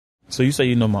So you say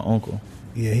you know my uncle?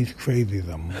 Yeah, he's crazy as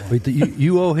a Wait,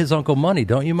 you owe his uncle money,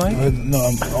 don't you, Mike?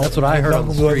 No, that's what I heard on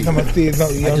the street.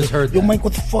 I just heard that. Yo, Mike,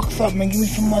 what the fuck's up, man? Give me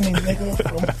some money,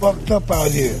 nigga. I'm fucked up out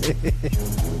here.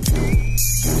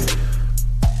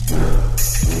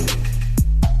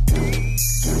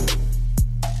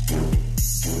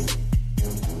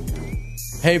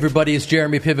 Hey, everybody, it's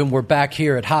Jeremy Piven. We're back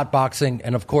here at Hot Boxing,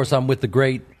 and of course, I'm with the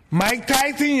great Mike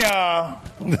Tyson, y'all.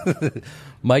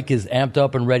 Mike is amped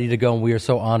up and ready to go, and we are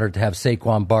so honored to have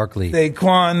Saquon Barkley.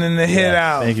 Saquon in the hit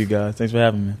out. Thank you, guys. Thanks for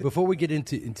having me. Before we get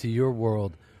into your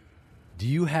world, do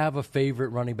you have a favorite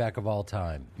running back of all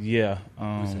time? Yeah,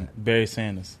 Barry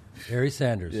Sanders. Barry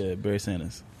Sanders. Yeah, Barry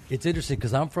Sanders. It's interesting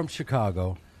because I'm from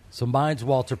Chicago, so mine's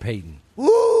Walter Payton.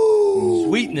 Woo!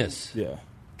 Sweetness. Yeah.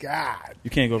 God.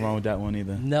 You can't go wrong with that one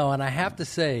either. No, and I have to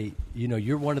say,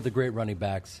 you're one of the great running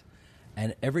backs.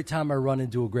 And every time I run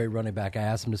into a great running back, I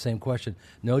ask him the same question.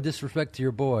 No disrespect to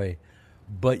your boy,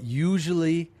 but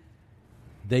usually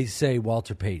they say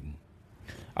Walter Payton.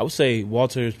 I would say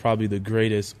Walter is probably the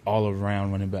greatest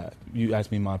all-around running back. You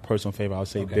asked me my personal favorite, I would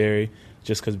say Barry,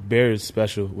 just because Barry is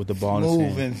special with the ball in his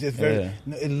hand. And it's just very,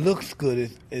 it looks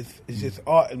good. It's just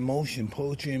art in motion,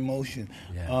 poetry in motion.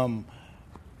 Yeah.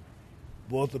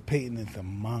 Walter Payton is a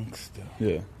monster.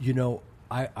 Yeah.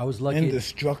 I was lucky.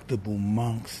 Indestructible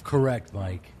monster. Correct,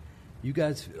 Mike.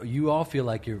 You all feel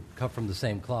like you're cut from the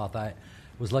same cloth. I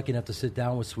was lucky enough to sit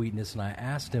down with Sweetness, and I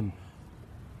asked him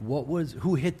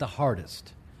who hit the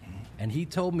hardest. And he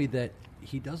told me that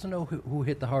he doesn't know who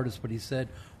hit the hardest, but he said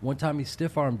one time he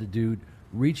stiff-armed a dude,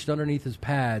 reached underneath his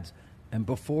pads, and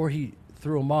before he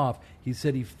threw him off, he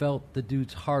said he felt the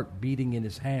dude's heart beating in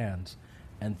his hands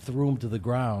and threw him to the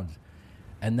ground.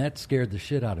 And that scared the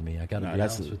shit out of me. I got to be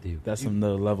honest with you. That's some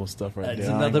another level stuff right there. It's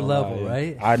another level,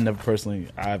 right? I personally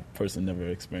never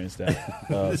experienced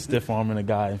that. Stiff arming a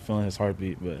guy and feeling his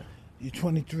heartbeat. But you're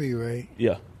 23, right?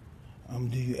 Yeah.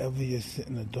 Do you ever just sit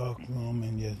in a dark room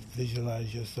and just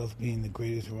visualize yourself being the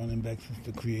greatest running back since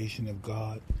the creation of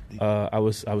God? I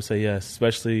would say yes.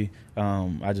 Especially,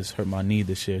 I just hurt my knee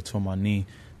this year, tore my knee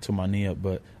up.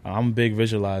 But I'm a big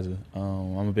visualizer.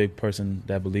 I'm a big person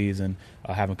that believes in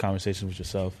having conversations with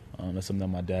yourself. That's something that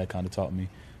my dad kind of taught me.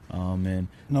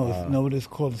 What it's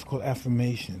called? It's called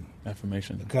affirmation.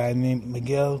 Affirmation. A guy named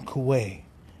Miguel Coué.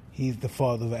 He's the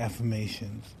father of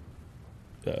affirmations.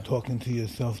 Yeah. Talking to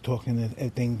yourself, talking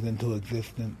things into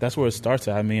existence. That's where it starts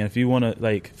at. I mean, if you want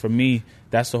to, for me,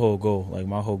 that's the whole goal.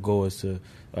 My whole goal is to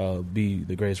be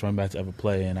the greatest running back to ever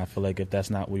play. And I feel like if that's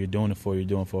not what you're doing it for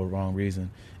a wrong reason.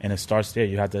 And it starts there.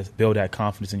 You have to build that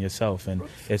confidence in yourself. And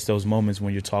it's those moments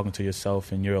when you're talking to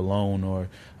yourself and you're alone, or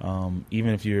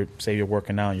even if you're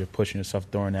working out and you're pushing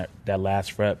yourself during that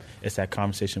last rep, it's that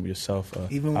conversation with yourself.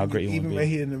 Even right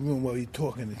here in the room while you're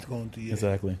talking, it's going to you.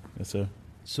 Exactly. Yes, sir.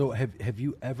 So have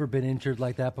you ever been injured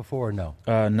like that before or no?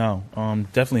 No.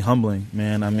 Definitely humbling,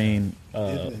 man. I mean,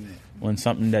 when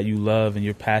something that you love and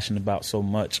you're passionate about so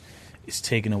much is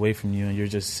taken away from you and you're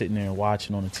just sitting there and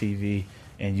watching on the TV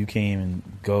and you can't even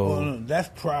go. Oh, no, that's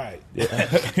pride.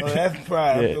 That's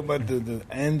pride. Yeah. About the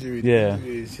injury. Yeah. The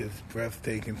injury is just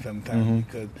breathtaking sometimes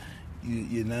because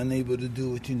you're not able to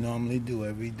do what you normally do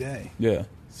every day. Yeah.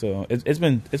 So it's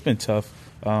been tough.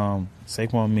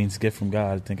 Saquon means gift from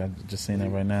God. I think I'm just saying that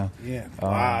right now. Yeah.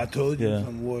 I told you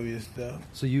some warrior stuff.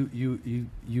 So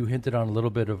you hinted on a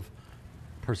little bit of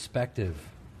perspective,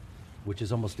 which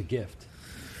is almost a gift.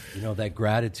 That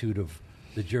gratitude of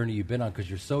the journey you've been on because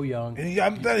you're so young. And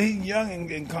he's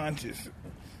young and conscious.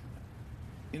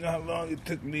 You know how long it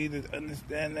took me to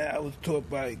understand that? I was taught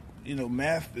by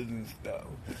masters and stuff.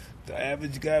 The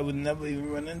average guy would never even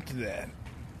run into that.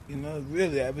 Really,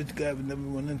 the average guy would never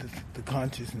run into the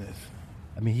consciousness.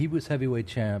 I mean, he was heavyweight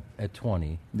champ at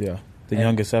 20. Yeah, the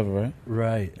youngest ever, right?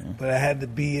 Right. Yeah. But I had to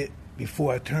be it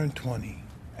before I turned 20.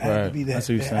 I had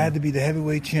to be the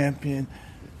heavyweight champion,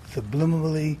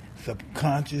 subliminally,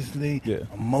 subconsciously,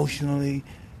 emotionally.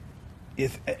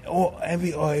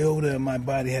 Every iota in my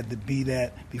body had to be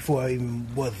that before I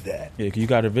even was that. Yeah, you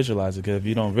got to visualize it, because if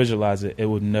you don't visualize it, it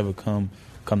would never come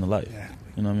to life. Exactly.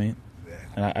 You know what I mean?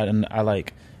 Exactly. And I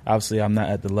obviously I'm not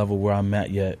at the level where I'm at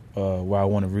yet, where I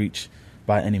want to reach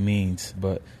by any means,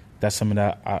 but that's something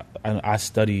that I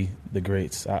study the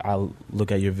greats. I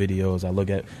look at your videos. I look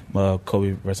at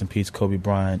Kobe, rest in peace, Kobe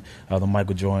Bryant, the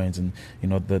Michael Jordans, and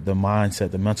the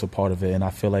mindset, the mental part of it. And I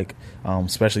feel like,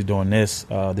 especially during this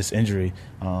injury,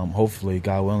 hopefully,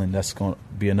 God willing, that's going to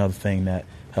be another thing that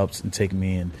helps and take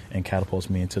me and catapults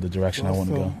me into the direction I want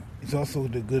to go. It's also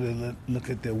the good to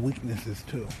look at their weaknesses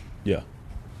too. Yeah.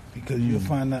 Because you'll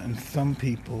find out in some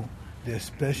people, they're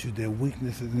special. Their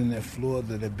weaknesses and their flaws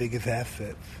are their biggest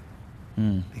assets.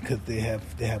 because they have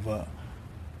a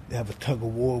tug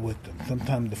of war with them.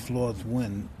 Sometimes the flaws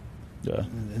win. Yeah.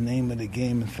 The name of the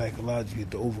game is psychologically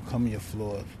to overcome your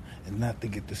flaws and not to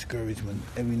get discouraged when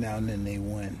every now and then they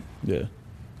win. Yeah,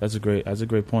 that's a great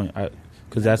point.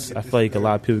 Because I feel like a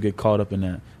lot of people get caught up in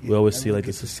that. We always see like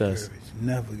the success.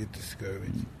 Never get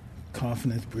discouraged.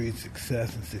 Confidence breeds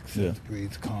success, and success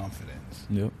breeds confidence.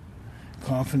 Yep.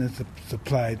 Confidence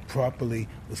supplied properly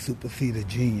will supersede a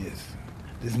genius.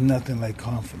 There's nothing like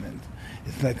confidence.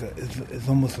 It's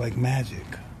almost like magic.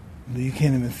 You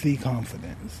can't even see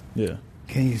confidence. Yeah.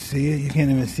 Can you see it? You can't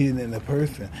even see it in a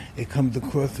person. It comes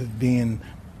across as being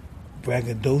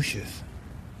braggadocious.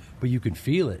 But you can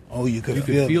feel it. Oh, you can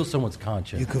feel someone's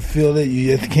conscience. You can feel it.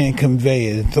 You just can't convey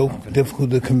it. It's so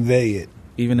difficult to convey it.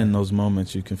 Even in those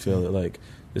moments, you can feel it. Like,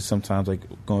 it's sometimes like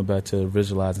going back to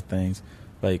visualizing things,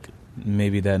 like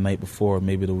maybe that night before,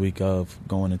 maybe the week of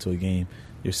going into a game,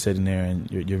 you're sitting there and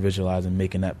you're visualizing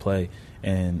making that play.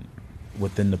 And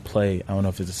within the play, I don't know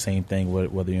if it's the same thing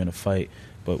whether you're in a fight,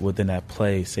 but within that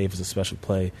play, say if it's a special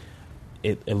play,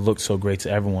 it looks so great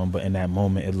to everyone, but in that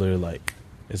moment, it literally like,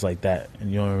 it's like that.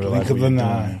 And you don't realize what you're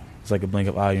doing. It's like a blink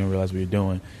of an eye, you don't realize what you're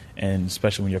doing. And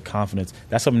especially when your confidence,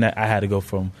 that's something that I had to go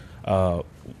from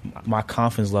my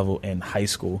confidence level in high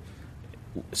school,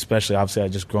 especially obviously I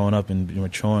just growing up and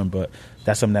maturing, but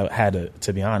that's something that had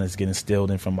to be honest, get instilled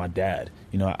in from my dad.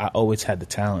 You know, I always had the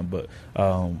talent, but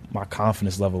my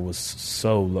confidence level was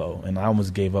so low, and I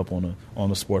almost gave up on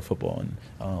the sport football.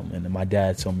 And then my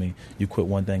dad told me, "You quit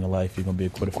one thing in life, you're gonna be a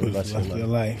quitter for the rest of your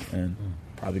life." And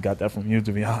probably got that from you,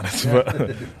 to be honest.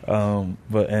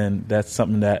 But and that's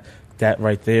something that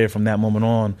right there, from that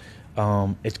moment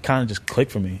on, it kind of just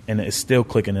clicked for me, and it's still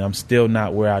clicking. And I'm still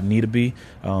not where I need to be,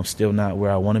 still not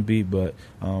where I want to be. But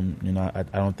I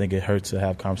don't think it hurts to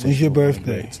have conversations. When's your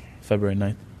birthday? February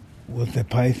 9th. What's that,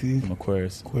 Pisces? I'm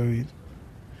Aquarius.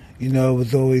 You know, I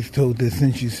was always told that,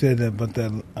 since you said that about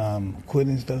that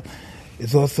quitting stuff,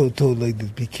 it's also told like this: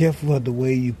 be careful of the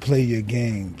way you play your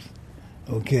games,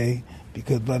 okay?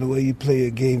 Because by the way you play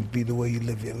your games, be the way you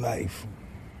live your life.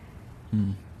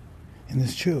 And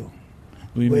it's true.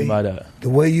 What do you mean by that? The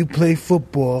way you play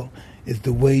football is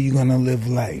the way you're going to live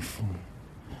life.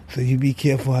 So you be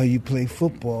careful how you play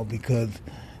football, because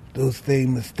those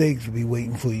same mistakes will be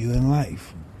waiting for you in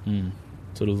life.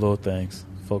 So the little things.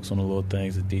 Focus on the little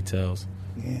things, the details.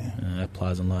 Yeah. And that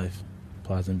applies in life.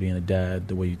 Applies in being a dad,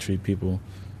 the way you treat people.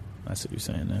 That's what you're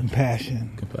saying there.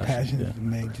 Compassion is the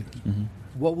major.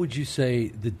 What would you say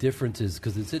the difference is?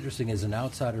 Because it's interesting, as an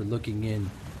outsider looking in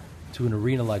to an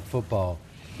arena like football,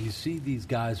 you see these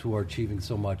guys who are achieving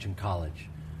so much in college,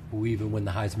 who even win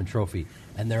the Heisman Trophy,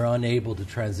 and they're unable to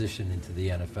transition into the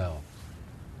NFL.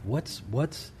 What's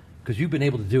because you've been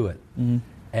able to do it.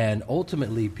 And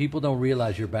ultimately, people don't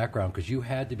realize your background, because you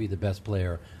had to be the best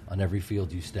player on every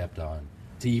field you stepped on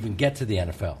to even get to the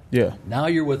NFL. Yeah. Now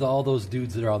you're with all those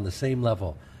dudes that are on the same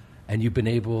level, and you've been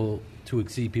able to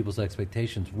exceed people's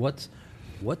expectations. What's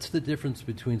the difference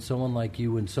between someone like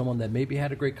you and someone that maybe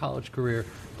had a great college career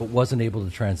but wasn't able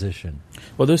to transition?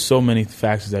 Well, there's so many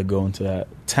factors that go into that.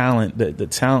 Talent, the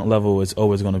talent level is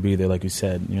always going to be there, like you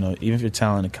said. You know, even if you're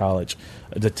talented in college,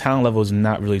 the talent level is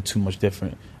not really too much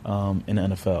different in the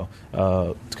NFL.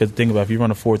 Because think about it, if you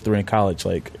run a 4.3 in college,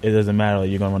 like, it doesn't matter. Like,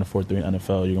 you're going to run a 4.3 in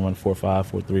NFL, you're going to run a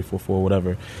 4.5, 4.3, 4.4, whatever.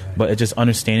 Right. But it's just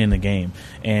understanding the game,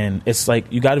 and it's like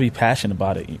you got to be passionate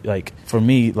about it. Like for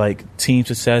me, like team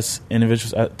success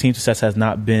has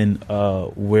not been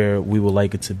where we would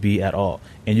like it to be at all.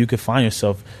 And you could find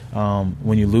yourself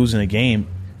when you lose in a game,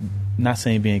 not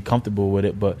saying being comfortable with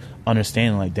it, but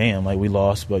understanding like, damn, like we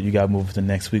lost, but you got to move to the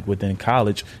next week. Within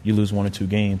college, you lose 1 or 2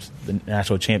 games, the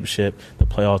national championship, the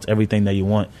playoffs, everything that you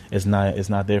want is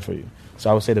not there for you. So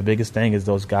I would say the biggest thing is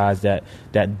those guys that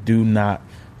do not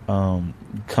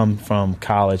come from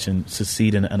college and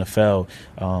succeed in the NFL.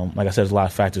 Like I said, there's a lot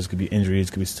of factors. It could be injuries,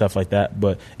 it could be stuff like that,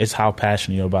 but it's how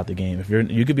passionate you're about the game. If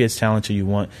you could be as talented you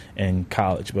want in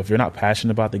college, but if you're not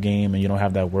passionate about the game and you don't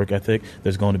have that work ethic,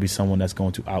 there's going to be someone that's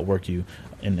going to outwork you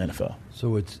in the NFL.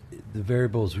 So it's the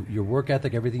variables, your work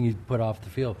ethic, everything you put off the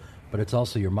field, but it's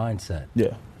also your mindset.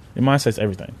 Yeah. Your mindset's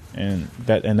everything, and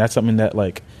that's something that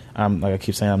like I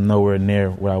keep saying, I'm nowhere near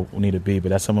where I need to be, but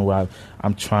that's something where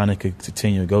I'm trying to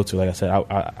continue to go to. Like I said,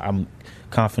 I'm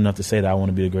confident enough to say that I want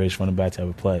to be the greatest running back to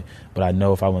ever play, but I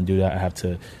know if I want to do that, I have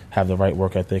to have the right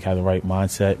work ethic, have the right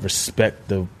mindset, respect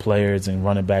the players and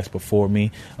running backs before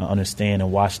me, understand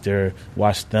and watch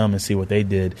them and see what they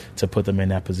did to put them in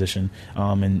that position,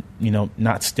 and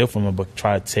not steal from them, but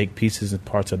try to take pieces and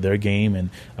parts of their game and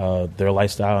their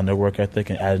lifestyle and their work ethic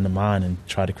and add it into mine and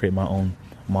try to create my own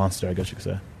monster, I guess you could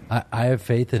say. I have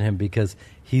faith in him because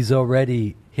he's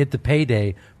already hit the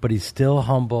payday, but he's still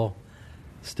humble,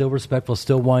 still respectful,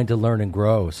 still wanting to learn and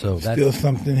grow. So that's Still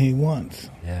something he wants.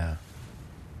 yeah.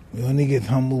 We only get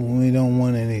humble when we don't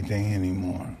want anything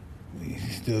anymore.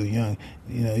 He's still young.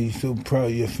 You know, you're so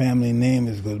proud your family name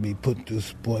is going to be put through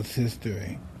sports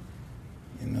history.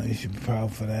 You know, you should be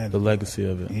proud for that. The legacy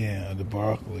of it. Yeah, the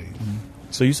Barclays.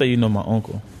 So you say you know my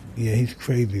uncle. Yeah, he's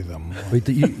crazy, though. Wait,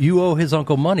 you owe his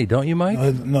uncle money, don't you, Mike?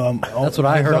 No, That's what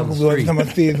I heard on the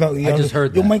street. I just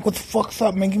heard Yo, that. Mike, what the fuck's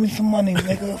up, man? Give me some money,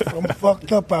 nigga. I'm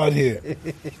fucked up out here.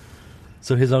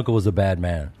 So his uncle was a bad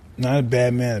man. Not a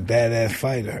bad man, a badass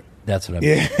fighter. That's what I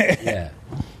mean. Yeah. Yeah.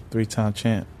 3-time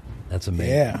champ. That's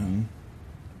amazing.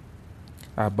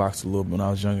 Yeah. I boxed a little bit when I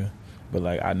was younger, but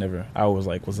like I always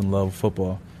like was in love with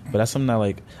football. But that's something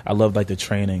I love, like the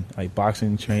training. Like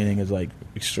boxing training is like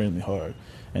extremely hard,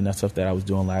 and that's stuff that I was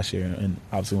doing last year. And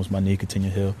obviously, once my knee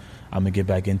continued to heal, I'm gonna get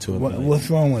back into it. What's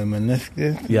wrong with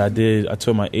meniscus? Yeah, I did. I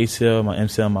tore my ACL, my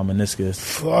MCL, my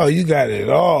meniscus. Oh, you got it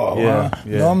all. Yeah, Huh?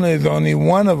 yeah. Normally, it's only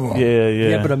one of them. Yeah.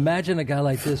 Yeah, but imagine a guy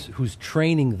like this who's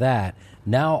training that.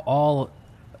 Now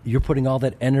you're putting all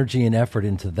that energy and effort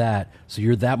into that, so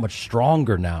you're that much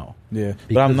stronger now. Yeah, but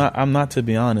Because- I'm not, to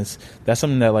be honest. That's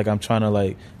something that like I'm trying to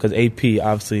like, because AP,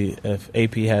 obviously, if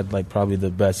AP had like probably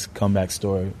the best comeback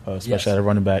story, especially Yes. at a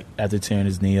running back after tearing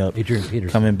his knee up, Adrian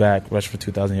Peterson. coming back, rushed for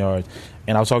 2,000 yards.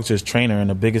 And I was talking to his trainer, and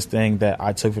the biggest thing that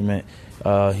I took from it,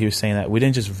 he was saying that we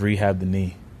didn't just rehab the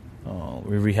knee.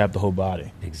 We rehabbed the whole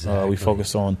body. Exactly. We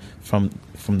focused on from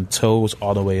the toes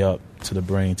all the way up to the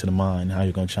brain, to the mind, how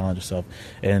you're going to challenge yourself.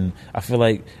 And I feel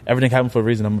like everything happened for a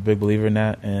reason. I'm a big believer in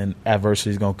that. And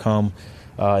adversity is going to come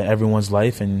in everyone's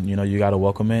life, and you got to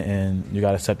welcome it, and you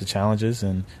got to accept the challenges.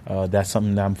 And that's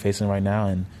something that I'm facing right now.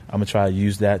 And I'm gonna try to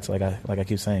use that to, like I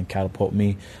keep saying, catapult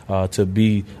me to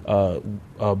be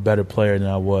a better player than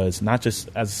I was. Not just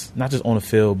on the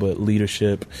field, but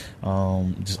leadership,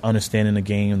 just understanding the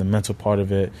game, the mental part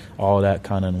of it, all that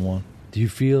kind of in one. Do you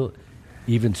feel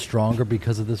even stronger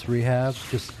because of this rehab?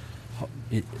 Just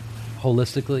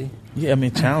holistically? Yeah, I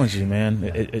mean, it challenges you, man.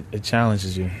 It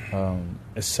challenges you.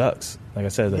 It sucks. Like I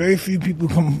said, Very few people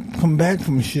come back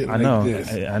from shit I like know.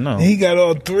 this. I know. And he got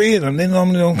all three of them. They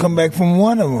normally don't come back from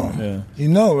one of them. Yeah. You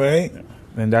know, right?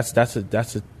 And that's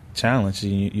a challenge.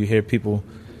 You hear people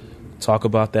talk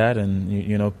about that, and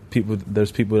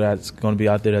there's people that's going to be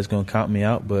out there that's going to count me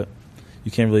out, but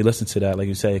you can't really listen to that. Like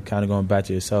you say, kind of going back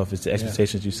to yourself. It's the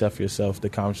expectations you set for yourself, the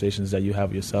conversations that you have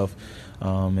with yourself.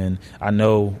 And I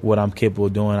know what I'm capable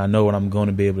of doing. I know what I'm going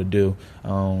to be able to do.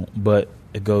 But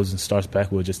it goes and starts back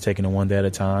with just taking it one day at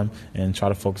a time and try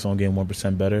to focus on getting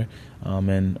 1% better.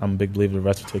 And I'm a big believer the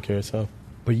rest will take care of itself.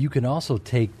 But you can also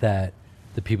take that,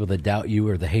 the people that doubt you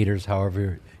or the haters,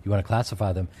 however you want to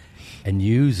classify them, and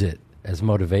use it as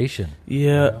motivation.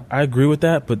 Yeah, I agree with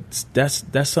that, but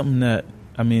that's something that,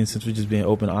 I mean, since we're just being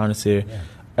open and honest here,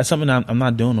 that's something I'm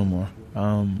not doing no more.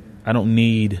 I don't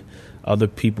need other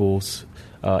people's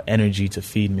energy to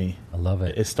feed me. I love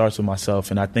it. It starts with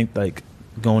myself, and I think like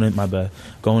going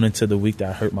into the week that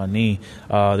I hurt my knee,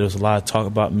 there was a lot of talk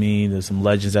about me. There's some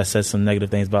legends that said some negative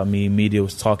things about me. Media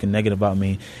was talking negative about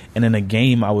me, and in a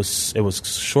game, it was a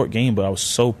short game, but I was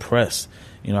so pressed.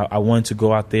 I wanted to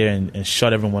go out there and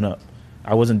shut everyone up.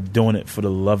 I wasn't doing it for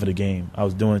the love of the game. I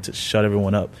was doing it to shut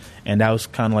everyone up. And that was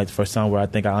kind of like the first time where I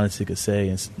think I honestly could say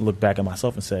and look back at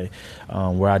myself and say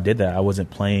where I did that. I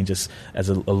wasn't playing just as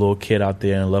a little kid out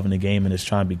there and loving the game and just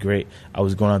trying to be great. I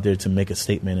was going out there to make a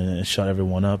statement and shut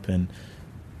everyone up. And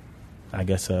I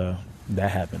guess that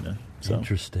happened then. So.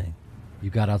 Interesting. You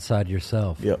got outside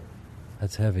yourself. Yep.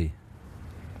 That's heavy.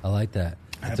 I like that.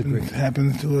 That's a great.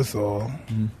 Happens to us all.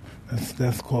 Mm-hmm.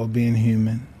 That's called being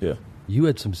human. Yeah. You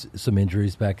had some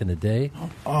injuries back in the day.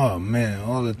 Oh man,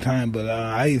 all the time. But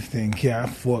I used to didn't care. I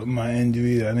fought my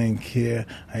injuries. I didn't care.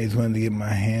 I just wanted to get my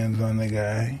hands on the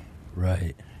guy.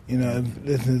 Right.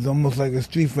 Listen, it's almost like a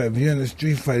street fight. If you're in a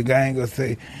street fight, the guy ain't gonna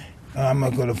say, "I'm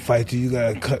not gonna fight you. You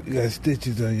got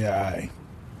stitches on your eye."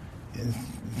 It's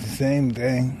the same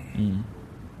thing.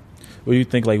 What do you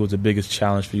think was the biggest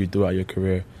challenge for you throughout your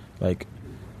career?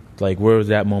 Like where was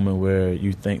that moment where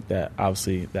you think that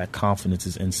obviously that confidence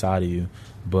is inside of you,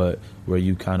 but where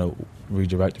you kind of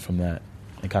redirected from that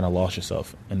and kind of lost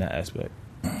yourself in that aspect?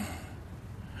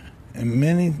 And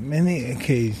many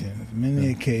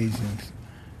occasions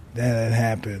that had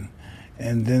happened,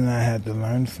 and then I had to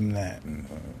learn from that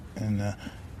and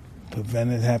prevent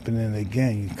it happening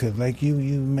again. Because like you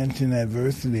mentioned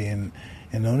adversity,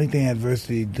 and the only thing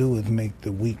adversity do is make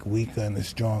the weak weaker and the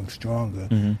strong stronger.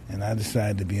 Mm-hmm. And I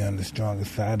decided to be on the stronger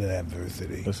side of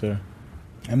adversity. Yes, sir.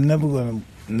 I'm never going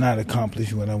to not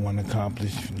accomplish what I want to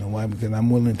accomplish. You know why? Because I'm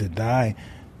willing to die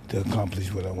to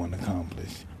accomplish what I want to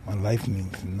accomplish. My life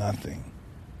means nothing.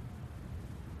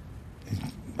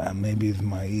 Maybe it's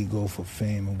my ego for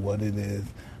fame and what it is,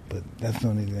 but that's the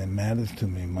only thing that matters to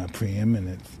me, my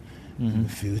preeminence in the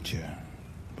future,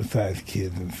 besides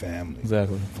kids and family.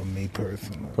 Exactly. For me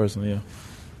personally. Personally, yeah.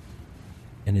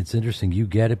 And it's interesting, you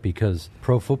get it because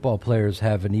pro football players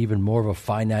have an even more of a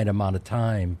finite amount of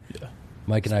time. Yeah.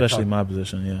 Mike and Especially my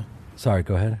position, yeah. Sorry,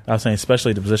 go ahead. I was saying,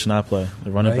 especially the position I play,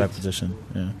 the running Right. back position.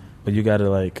 Yeah, but you got to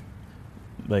like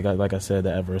I said,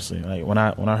 the adversity. Like when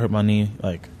I hurt my knee,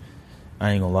 like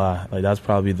I ain't gonna lie, like that's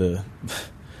probably the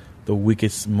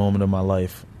weakest moment of my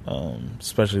life.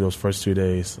 Especially those first 2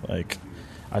 days. Like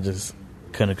I just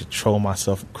couldn't control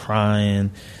myself, crying.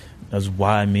 It was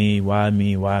why me,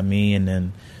 and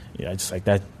then I just like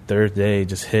that third day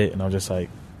just hit, and I'm just like,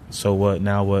 so what?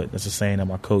 Now what? That's a saying that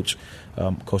my coach,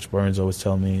 Coach Burns, always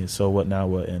tell me. So what? Now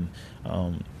what? And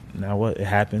now what? It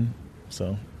happened.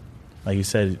 So, like you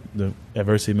said, the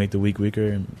adversity makes the weak weaker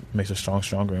and makes the strong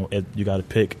stronger. And you got to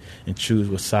pick and choose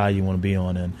what side you want to be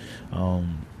on. And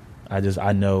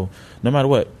I know no matter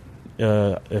what,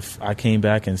 if I came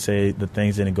back and say the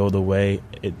things didn't go the way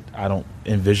I don't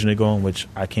envision it going, which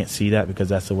I can't see that because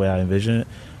that's the way I envision it.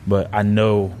 But I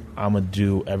know I'm going to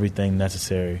do everything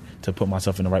necessary to put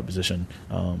myself in the right position,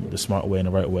 the smart way and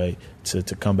the right way to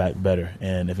come back better.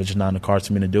 And if it's just not in the cards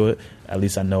for me to do it, at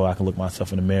least I know I can look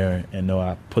myself in the mirror and know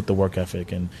I put the work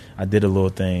ethic and I did the little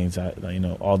things,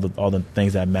 all the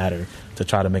things that matter to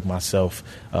try to make myself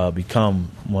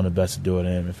become one of the best to do it.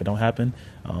 And if it don't happen,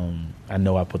 I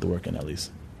know I put the work in at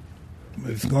least. But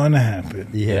it's going to happen.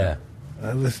 Yeah.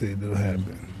 I will say it'll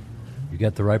happen. You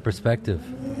got the right perspective.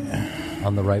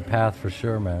 On the right path for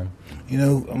sure, man. You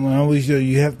know, when I always say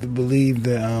you have to believe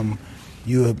that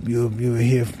you're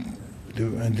here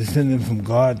descended from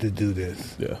God to do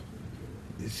this. Yeah.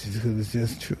 It's just because it's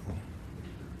just true.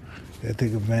 You got to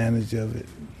take advantage of it.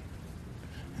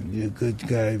 And you're a good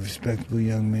guy, respectable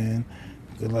young man.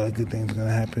 A lot of good things are going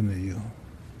to happen to you.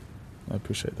 I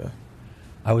appreciate that.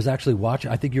 I was actually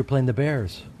watching. I think you were playing the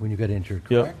Bears when you got injured,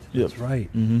 correct? Yep. That's right.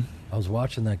 Mm-hmm. I was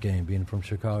watching that game, being from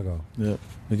Chicago. Yep.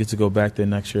 We get to go back there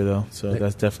next year, though, so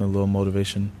that's definitely a little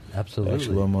motivation. Absolutely.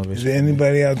 Extra little motivation. Is there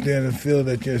anybody out there in the field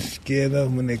that you're scared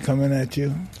of when they're coming at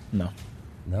you? No.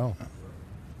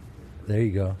 There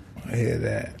you go. I hear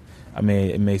that. I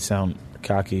mean, it may sound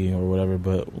cocky or whatever,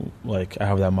 but like I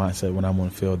have that mindset when I'm on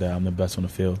the field that I'm the best on the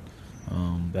field,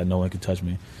 that no one can touch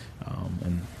me,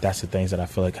 and that's the things that I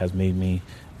feel like has made me.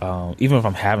 Even if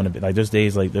I'm having a bit, like there's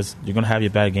days like this, you're gonna have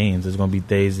your bad games. There's gonna be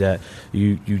days that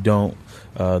you don't,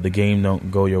 the game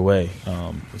don't go your way.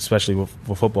 Especially with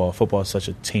football. Football is such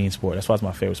a team sport. That's why it's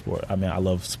my favorite sport. I mean, I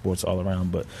love sports all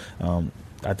around, but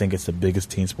I think it's the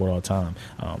biggest team sport all the time.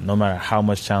 No matter how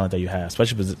much talent that you have,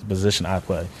 especially the position I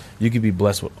play, you could be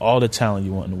blessed with all the talent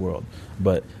you want in the world,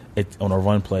 but on a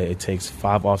run play, it takes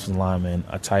 5 offensive linemen,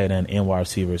 a tight end, and wide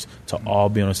receivers to all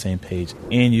be on the same page,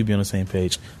 and you be on the same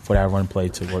page for that run play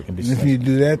to work and be successful. If you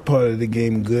do that part of the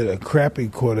game good, a crappy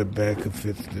quarterback could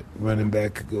fit the running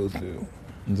back could go through.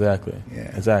 Exactly.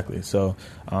 Yeah. Exactly. So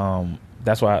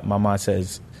that's why my mindset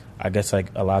is, I guess like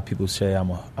a lot of people say, I'm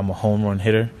a home run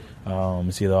hitter.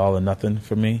 It's either all or nothing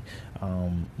for me,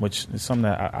 which is something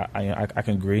that I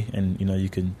can agree, and you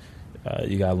can.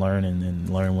 You gotta learn and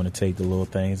learn when to take the little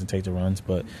things and take the runs.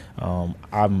 But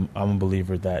I'm a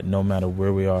believer that no matter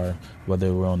where we are,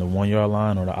 whether we're on the 1 yard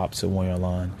line or the opposite 1 yard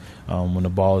line, when the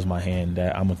ball is in my hand,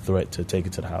 that I'm a threat to take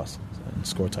it to the house and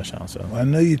score a touchdown. So Well, I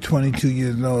know you're 22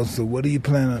 years old. So what are you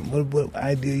planning? What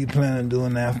idea you plan on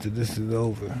doing after this is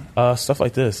over? stuff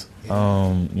like this.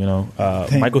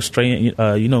 Michael Strahan.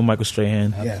 You know Michael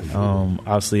Strahan. Yeah.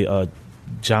 Obviously a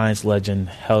Giants legend,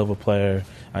 hell of a player.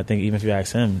 I think even if you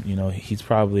ask him, he's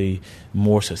probably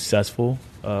more successful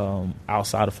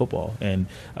outside of football. And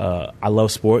I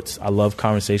love sports. I love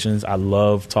conversations. I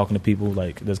love talking to people.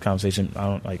 Like this conversation,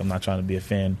 I'm not trying to be a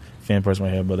fan person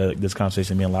right here, but this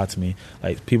conversation means a lot to me.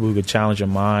 Like people who could challenge your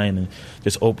mind and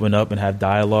just open up and have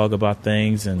dialogue about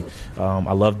things. And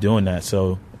I love doing that.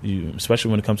 So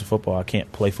especially when it comes to football, I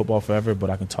can't play football forever, but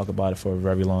I can talk about it for a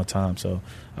very long time. So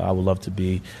I would love to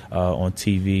be on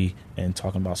TV and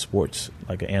talking about sports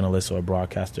like an analyst or a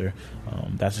broadcaster.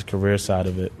 That's the career side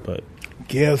of it. But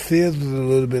Gale Sayers was a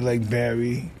little bit like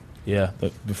Barry. Yeah,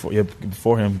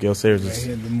 before him, Gale Sayers,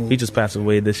 he just passed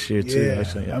away this year too. Yeah,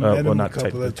 actually, I met him not a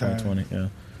couple of 2020. Yeah,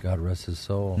 God rest his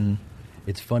soul. Mm-hmm.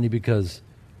 It's funny because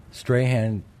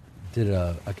Strahan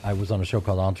I was on a show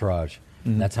called Entourage.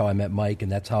 Mm-hmm. That's how I met Mike,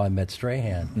 and that's how I met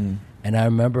Strahan. Mm-hmm. And I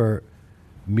remember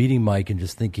meeting Mike and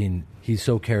just thinking he's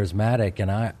so charismatic.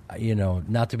 And I,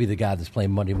 not to be the guy that's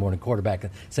playing Monday morning quarterback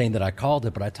saying that I called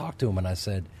it, but I talked to him and I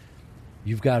said,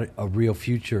 you've got a real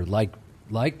future like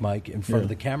Mike in front of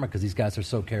the camera because these guys are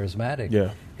so charismatic.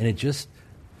 Yeah. And it just,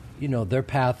 their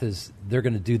path is they're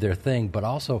going to do their thing, but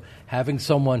also having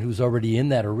someone who's already in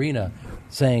that arena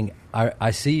saying,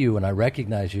 I see you and I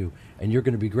recognize you and you're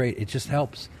going to be great. It just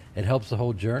helps. It helps the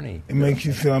whole journey. It makes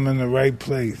you feel I'm in the right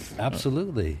place.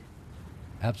 Absolutely.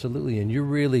 Absolutely. And you're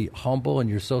really humble and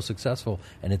you're so successful,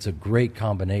 and it's a great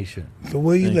combination. So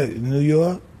where you live? New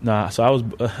York? Nah, so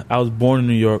I was born in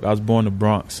New York. I was born in the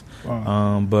Bronx.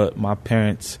 But my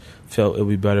parents felt it would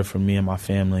be better for me and my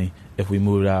family if we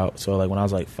moved out. So like when I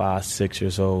was like 5, 6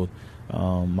 years old,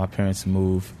 my parents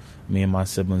moved me and my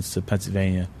siblings to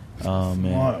Pennsylvania.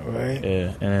 Smart, right?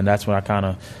 Yeah, and that's when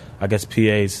I guess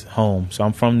PA's home. So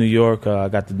I'm from New York. I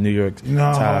got the New York You know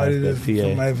how hard ties, it is but for PA.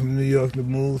 somebody from New York to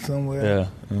move somewhere?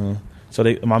 Yeah. So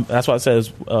that's why I said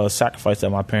it's a sacrifice that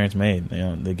my parents made.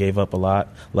 They gave up a lot,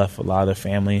 left a lot of their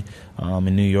family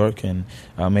in New York, and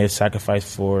made a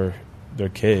sacrifice for their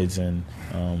kids. And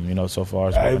so far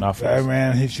it's working out for us.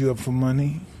 Iran hit you up for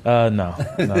money? No.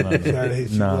 Try to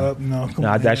hit you up? No, come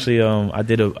I on. actually I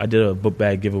did a book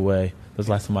bag giveaway. That was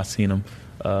the last time I seen him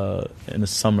in the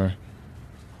summer.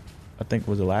 I think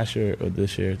was it last year or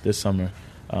this year? This summer,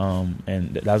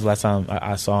 and that was the last time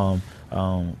I saw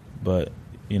him. But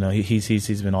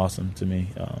he's been awesome to me.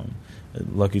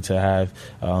 Lucky to have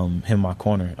him in my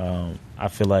corner. I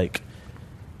feel like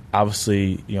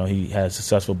obviously he had a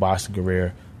successful boxing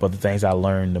career, but the things I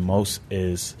learned the most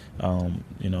is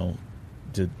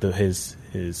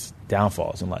his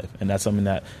downfalls in life, and that's something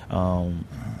that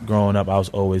growing up I was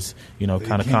always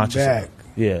kind of conscious of.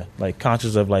 Yeah, like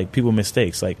conscious of like people's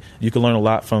mistakes. Like you can learn a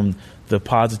lot from the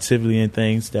positivity in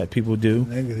things that people do.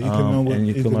 You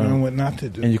can learn what not to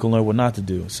do. And you can learn what not to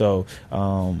do. So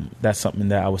that's something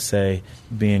that I would say,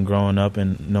 being growing up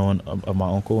and knowing of my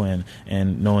uncle and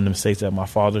knowing the mistakes that my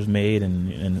father's made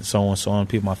and so on,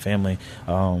 people in my family,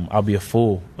 I'll be a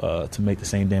fool to make the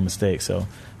same damn mistake. So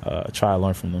try to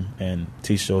learn from them and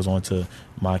teach those on to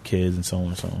my kids and so on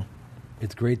and so on.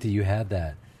 It's great that you had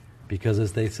that. Because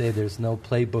as they say, there's no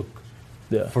playbook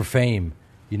Yeah. for fame.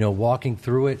 Walking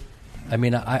through it. I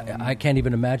mean, I can't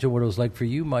even imagine what it was like for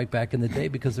you, Mike, back in the day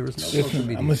because there was no social Listen,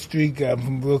 media. I'm a street guy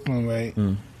from Brooklyn, right?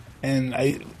 And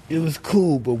it was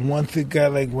cool, but once it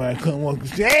got like when I couldn't walk,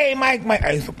 say, hey, Mike,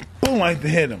 I used to boom, I used to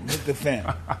hit him, hit the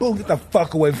fan. Boom, get the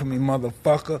fuck away from me,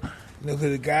 motherfucker. Because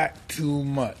it got too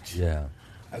much. Yeah.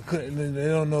 I couldn't, they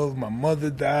don't know if my mother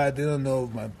died, they don't know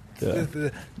if my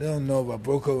sister, they don't know if I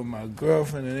broke up with my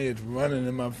girlfriend, and they was running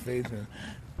in my face. And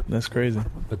That's crazy.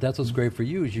 But that's what's great for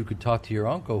you is you could talk to your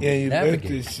uncle. yeah, you break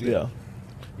navigate. this shit. Yeah.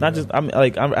 Not just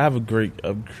I have a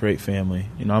great family.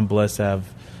 I'm blessed to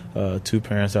have 2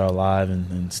 parents that are alive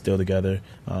and still together.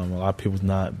 A lot of people's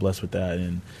not blessed with that,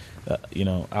 and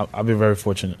I've been very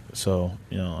fortunate. So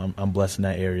I'm blessed in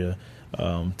that area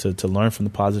to learn from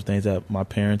the positive things that my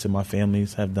parents and my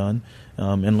families have done,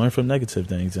 and learn from negative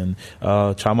things, and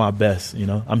try my best.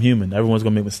 I'm human. Everyone's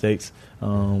gonna make mistakes,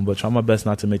 but try my best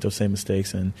not to make those same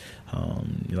mistakes. And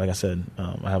like I said,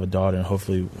 I have a daughter, and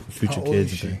hopefully future How old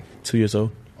kids. is she? 2 years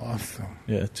old. Awesome.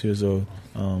 Yeah, 2 years old.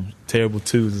 Terrible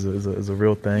twos is a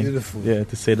real thing. Beautiful. Yeah,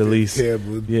 to say the least.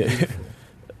 Terrible. Yeah.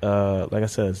 Beautiful. Like I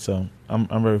said, so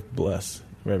I'm very blessed,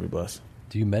 very blessed.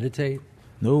 Do you meditate?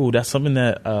 No, that's something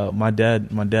that my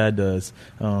dad does,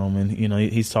 and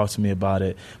he's talked to me about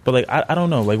it. But like I don't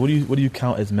know, like what do you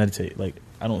count as meditate? Like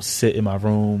I don't sit in my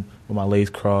room with my legs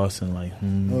crossed and like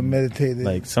meditate.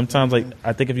 Like sometimes, like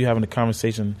I think if you're having a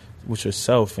conversation with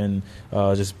yourself and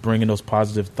just bringing those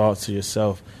positive thoughts to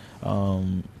yourself,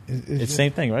 it's the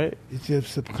same thing, right? It's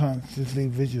just subconsciously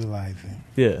visualizing.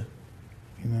 Yeah.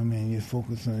 You know what I mean? You're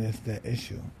focused on just that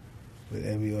issue with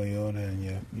every iota and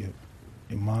your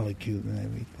molecules and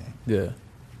everything. Yeah.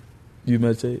 You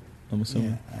meditate, I'm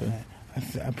assuming? Yeah.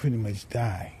 I pretty much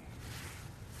die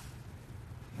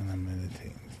when I'm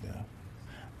meditating and stuff.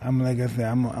 I'm like I said,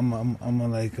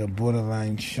 I'm like a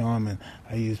borderline shaman.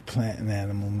 I use plant and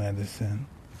animal medicine.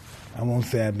 I won't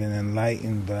say I've been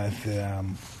enlightened, but I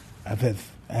said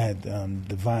I had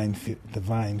divine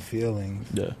feelings.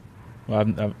 Yeah.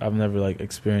 Well, I've never like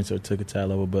experienced or took it to that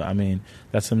level, but I mean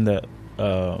that's something that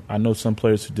I know some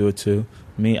players who do it too.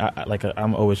 Me,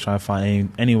 I'm always trying to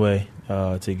find any way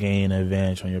to gain an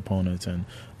advantage on your opponents and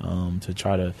to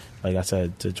try to, like I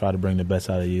said, to try to bring the best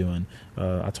out of you. And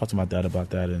I talked to my dad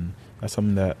about that, and that's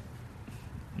something that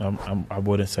I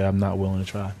wouldn't say I'm not willing to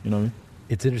try. You know what I mean?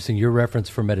 It's interesting. Your reference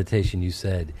for meditation, you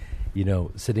said,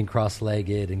 sitting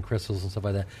cross-legged and crystals and stuff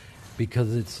like that,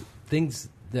 because it's things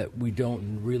that we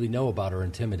don't really know about are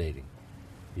intimidating,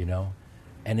 you know?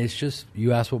 And it's just,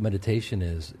 you ask what meditation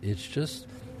is, it's just,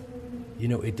 you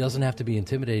know, it doesn't have to be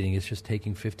intimidating. It's just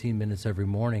taking 15 minutes every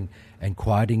morning and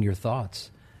quieting your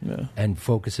thoughts and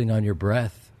focusing on your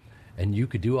breath. And you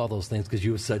could do all those things because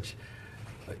you have such,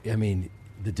 I mean,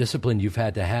 the discipline you've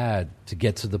had to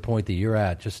get to the point that you're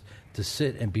at, just to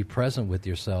sit and be present with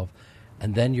yourself.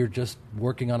 And then you're just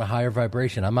working on a higher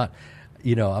vibration. I'm not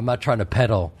trying to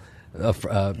peddle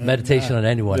meditation on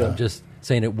anyone. I'm just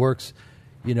saying it works.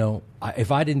 You know,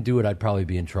 if I didn't do it, I'd probably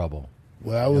be in trouble.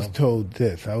 Well, I was told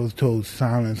this. I was told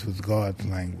silence was God's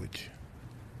language.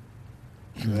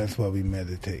 So that's why we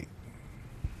meditate.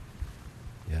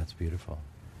 Yeah, it's beautiful.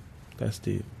 That's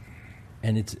deep.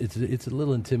 And it's a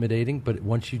little intimidating, but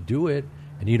once you do it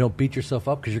and you don't beat yourself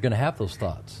up because you're going to have those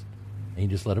thoughts, and you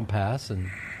just let them pass and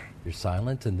you're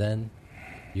silent, and then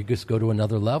you just go to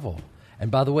another level. And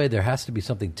by the way, there has to be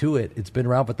something to it. It's been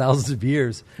around for thousands of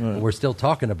years, and we're still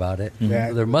talking about it. Exactly.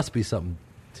 So there must be something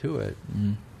to it.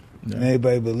 Mm-hmm. Yeah. And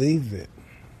everybody believes it.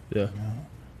 Yeah. You know?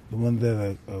 The ones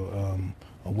that are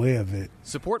aware of it.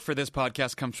 Support for this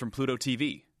podcast comes from Pluto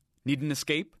TV. Need an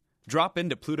escape? Drop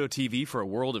into Pluto TV for a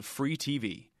world of free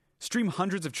TV. Stream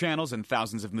hundreds of channels and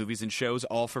thousands of movies and shows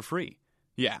all for free.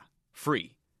 Yeah,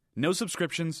 free. No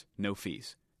subscriptions, no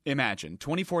fees. Imagine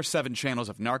 24/7 channels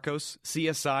of Narcos,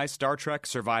 CSI, Star Trek,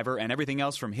 Survivor, and everything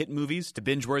else from hit movies to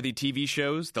binge-worthy TV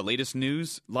shows, the latest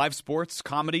news, live sports,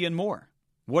 comedy, and more.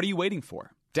 What are you waiting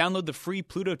for? Download the free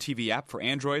Pluto TV app for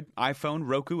Android, iPhone,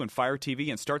 Roku, and Fire TV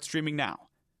and start streaming now.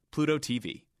 Pluto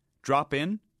TV. Drop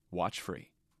in, watch free.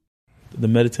 The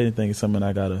meditating thing is something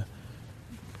I gotta.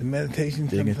 The meditation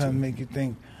sometimes make you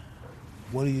think,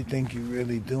 what do you think you're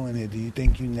really doing here? Do you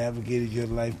think you navigated your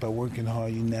life by working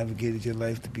hard? You navigated your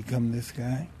life to become this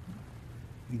guy?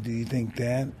 Do you think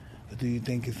that? Or do you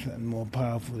think it's something more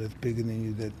powerful that's bigger than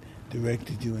you that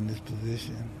directed you in this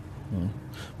position?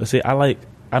 But see,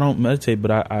 I don't meditate,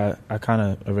 but I kind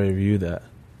of already view that.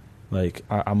 Like,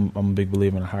 I'm a big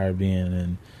believer in a higher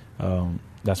being, and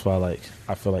that's why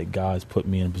I feel like God's put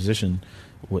me in a position,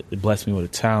 blessed me with a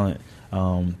talent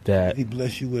that... He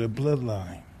blessed you with a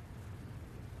bloodline.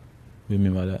 What do you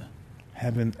mean by that?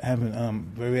 Having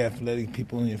very athletic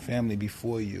people in your family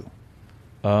before you.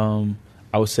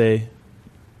 I would say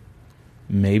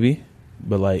maybe,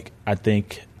 but I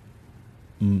think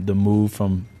the move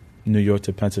from New York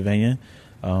to Pennsylvania,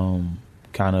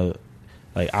 kind of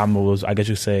I guess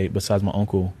you could say, besides my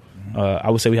uncle, I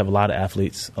would say we have a lot of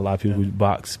athletes, a lot of people who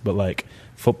box, but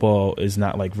football is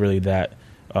not really that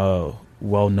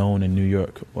well known in New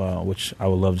York, which I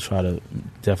would love to try to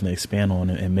definitely expand on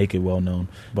and make it well known.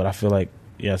 But I feel like,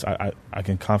 yes, I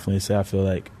can confidently say I feel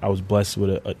like I was blessed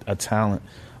with a talent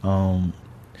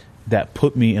that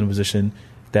put me in a position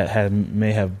that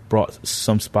may have brought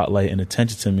some spotlight and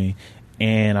attention to me.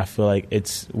 And I feel like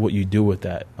it's what you do with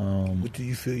that. What do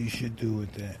you feel you should do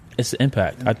with that? It's the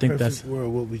impact. I think that's...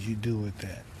 world, what would you do with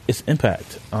that? It's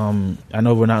impact. I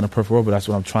know we're not in a perfect world, but that's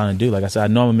what I'm trying to do. Like I said, I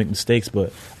know I'm going to make mistakes,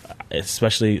 but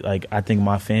especially I think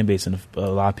my fan base and a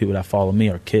lot of people that follow me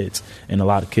are kids, and a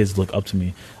lot of kids look up to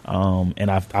me.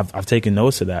 And I've taken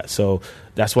notice of that. So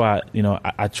that's why,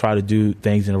 I try to do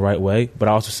things in the right way. But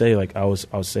I also say, I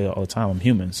would say all the time, I'm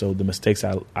human. So the mistakes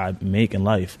I make in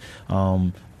life,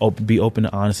 be open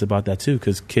and honest about that too,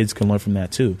 because kids can learn from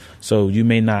that too. So you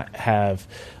may not have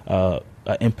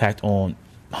an impact on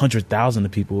 100,000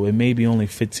 of people. It may be only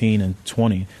 15 and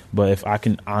 20. But if I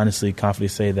can honestly, confidently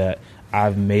say that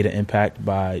I've made an impact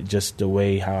by just the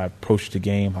way how I approach the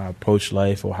game, how I approach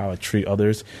life, or how I treat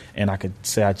others, and I could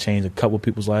say I changed a couple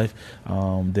people's life,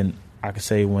 then I could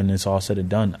say when it's all said and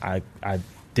done, I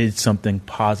did something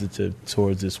positive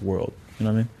towards this world. You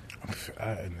know what I mean?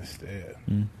 I understand.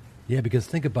 Mm. Yeah, because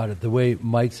think about it, the way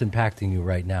Mike's impacting you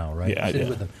right now, right? Yeah, Sitting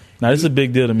with him. Now, this is a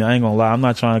big deal to me. I ain't going to lie. I'm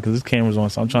not trying to, because this camera's on,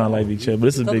 so I'm trying to be chill, but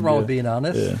this is a big deal. Nothing wrong with being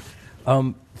honest.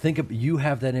 Yeah. Think of, you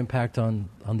have that impact on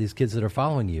these kids that are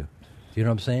following you. Do you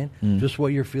know what I'm saying? Mm. Just what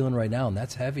you're feeling right now, and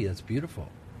that's heavy. That's beautiful.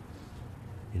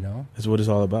 That's what it's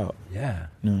all about. Yeah.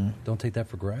 Mm. Don't take that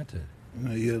for granted.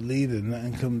 You're a leader.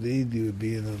 Nothing comes easy with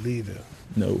being a leader.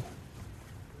 No.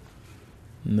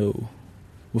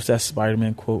 What's that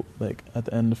Spider-Man quote? At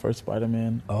the end of the first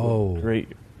Spider-Man? Oh.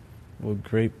 With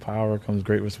great power comes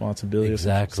great responsibility.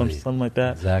 Exactly. Something like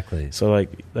that. Exactly. So like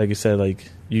you said,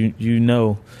 you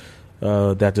know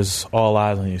that there's all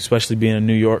eyes on you, especially being in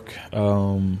New York.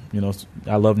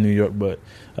 I love New York, but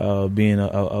being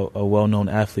a well-known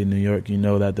athlete in New York, you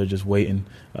know that they're just waiting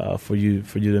for you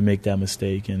to make that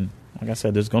mistake, and Like I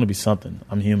said, there's going to be something.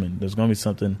 I'm human. There's going to be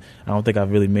something. I don't think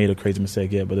I've really made a crazy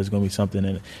mistake yet, but there's going to be something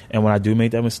in it. And when I do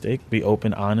make that mistake, be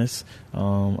open, honest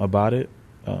about it.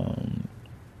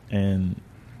 And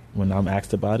when I'm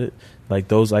asked about it,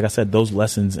 like I said, those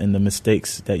lessons and the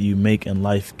mistakes that you make in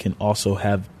life can also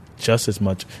have just as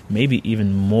much, maybe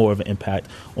even more of an impact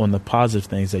on the positive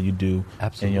things that you do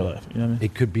in your life. You know what I mean?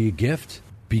 It could be a gift.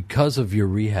 Because of your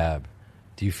rehab,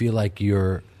 do you feel like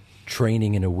you're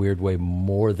training in a weird way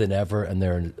more than ever, and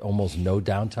there's almost no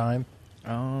downtime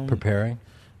preparing?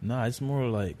 No, it's more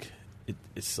like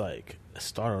it's like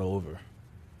start all over.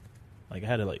 Like I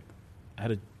had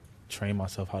to train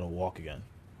myself how to walk again.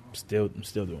 I'm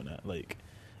still doing that. Like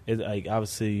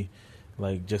obviously,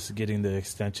 like just getting the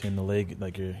extension, the leg,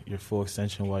 like your full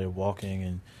extension while you're walking,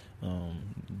 and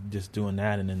just doing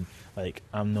that. And then like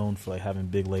I'm known for like having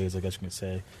big legs, I guess you can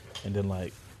say. And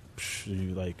then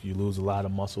you lose a lot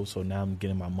of muscle, so now I'm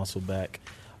getting my muscle back.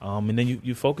 And then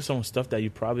you focus on stuff that you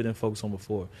probably didn't focus on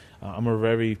before. I'm a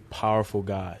very powerful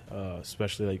guy,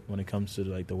 especially like when it comes to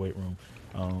like the weight room.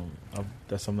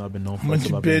 That's something I've been known for. How much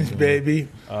you bench, baby?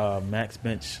 Max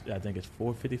bench, I think it's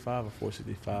 455 or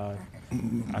 465.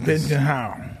 Benching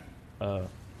how?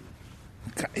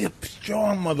 You're a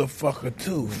strong motherfucker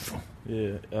too.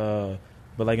 Yeah,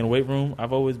 but like in the weight room,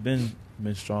 I've always been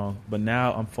strong, but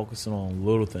now I'm focusing on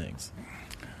little things.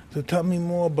 So tell me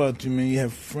more about you, man. You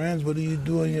have friends. What do you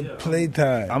do in your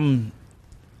playtime?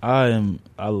 I am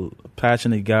a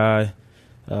passionate guy.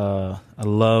 I'm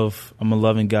a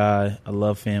loving guy. I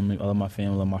love family. I love my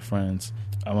family. I love my friends.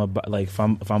 If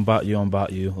I'm about you, I'm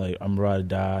about you. Like I'm ride or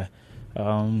die.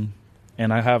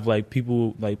 And I have like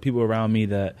people around me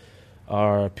that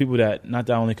are people that not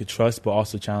that I only could trust, but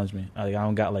also challenge me. I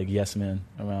don't got like yes men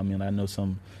around me, and I know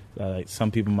some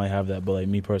people might have that, but like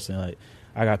me personally, like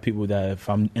I got people that if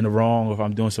I'm in the wrong or if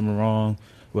I'm doing something wrong,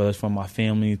 whether it's from my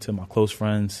family to my close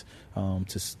friends,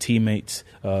 to teammates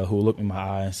who look in my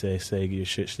eye and say, get your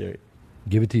shit straight.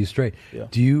 Give it to you straight. Yeah.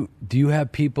 Do you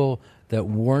have people that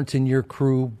weren't in your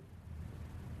crew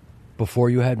before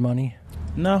you had money?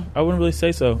 No, I wouldn't really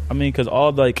say so. I mean, because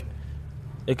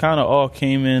it kind of all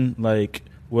came in like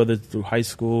whether it's through high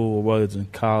school or whether it's in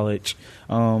college.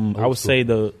 I would say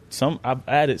I've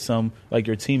added some like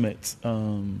your teammates,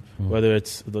 whether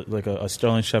it's like a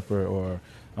Sterling Shepard or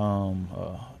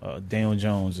Daniel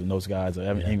Jones and those guys, or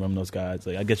Evan Ingram, those guys.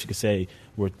 Like I guess you could say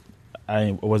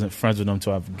I wasn't friends with them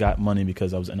until I've got money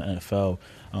because I was in the NFL,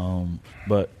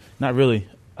 but not really.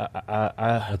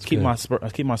 I keep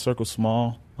my circle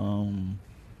small, and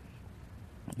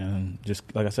just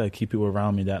like I said, keep people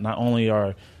around me that not only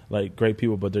are like great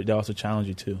people, but they also challenge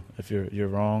you too. If you're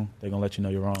wrong, they're gonna let you know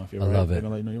you're wrong. If you're right, they're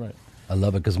gonna let you know you're right. I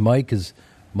love it because Mike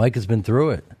has been through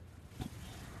it.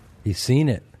 He's seen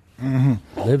it.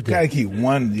 Mm-hmm. Lived it. Gotta keep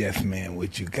one yes man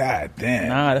with you. God damn.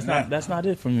 Nah, that's not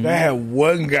it for me. I had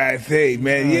one guy say,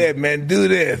 "Man, yeah, man, do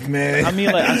this, man." I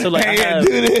mean, like, do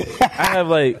this.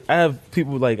 I have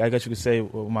people like I guess you could say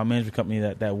my management company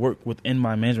that work within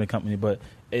my management company, but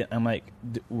I'm like,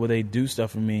 will they do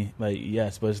stuff for me? Like,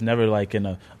 yes, but it's never like in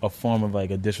a form of like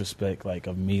a disrespect, like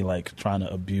of me like trying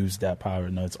to abuse that power.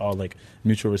 No, it's all like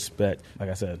mutual respect.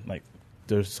 Like I said, like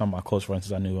there's some of my close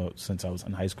friends I knew since I was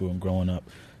in high school and growing up.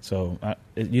 So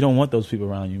you don't want those people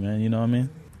around you, man. You know what I mean?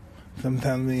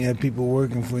 Sometimes when you have people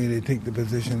working for you, they take the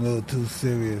position a little too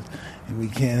serious, and we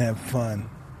can't have fun.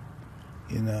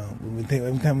 You know,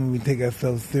 every time when we take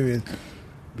ourselves serious,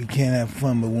 we can't have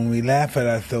fun. But when we laugh at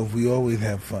ourselves, we always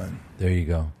have fun. There you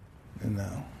go. You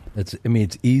know,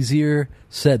 it's easier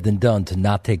said than done to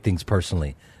not take things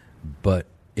personally, but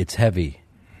it's heavy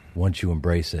once you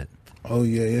embrace it. Oh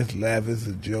yeah, it's laugh. It's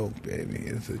a joke, baby.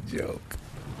 It's a joke.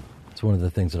 It's one of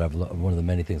the things that one of the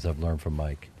many things I've learned from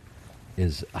Mike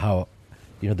is how,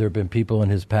 there have been people in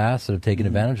his past that have taken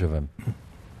advantage of him,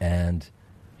 and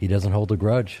he doesn't hold a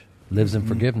grudge, lives in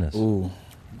forgiveness. Ooh,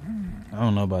 I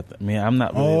don't know about that. I mean, I'm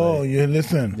not really. Oh, yeah,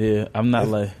 listen. Yeah, I'm not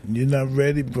like. You're not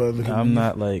ready, brother. I'm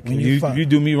not like. If you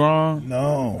do me wrong,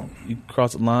 no. You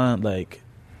cross the line, like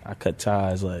I cut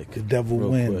ties, like the devil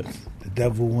wins. Quick. The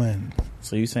devil wins.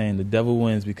 So you're saying the devil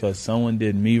wins because someone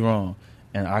did me wrong,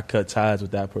 and I cut ties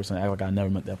with that person, act like I never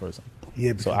met that person.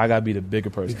 Yeah. So I gotta be the bigger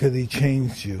person because he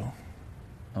changed you.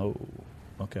 Oh,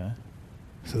 okay.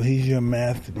 So he's your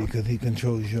master because he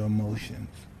controls your emotions.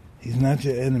 He's not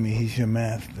your enemy. He's your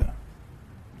master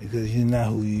because you're not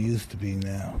who you used to be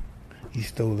now. He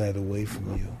stole that away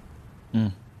from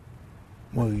you.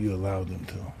 Well, you allowed him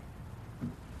to.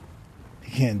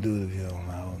 He can't do it if you don't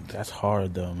allow him to. That's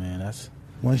hard, though, man.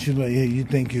 Once you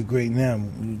think you're great now,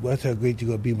 watch how great you're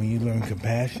going to be when you learn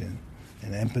compassion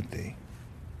and empathy.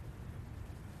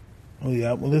 Oh,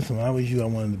 yeah. Well, listen, when I was you, I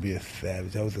wanted to be a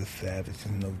savage. I was a savage,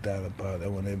 there's no doubt about it. I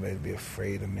wanted everybody to be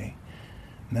afraid of me.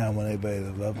 Now I want everybody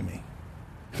to love me.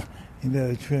 Ain't that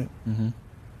a trip? Mm-hmm.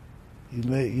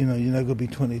 You're not going to be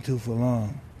 22 for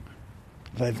long.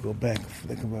 Life go back a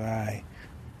flick of an eye.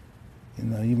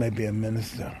 You might be a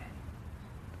minister.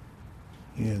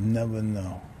 You never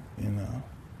know,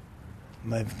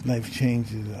 Life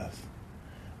changes us.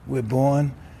 We're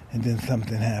born, and then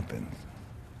something happens.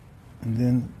 And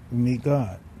then we meet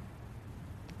God.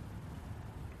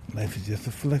 Life is just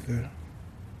a flicker.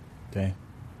 Okay.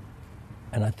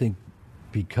 And I think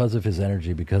because of his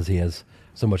energy, because he has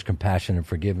so much compassion and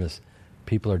forgiveness,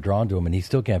 people are drawn to him, and he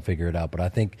still can't figure it out. But I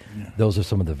think those are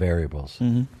some of the variables.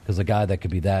 Because a guy that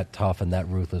could be that tough and that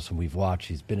ruthless, and we've watched,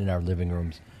 he's been in our living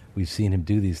rooms, we've seen him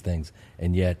do these things,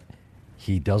 and yet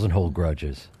he doesn't hold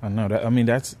grudges. I know that. I mean,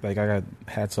 that's like, I got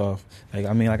hats off. Like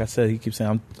I said, he keeps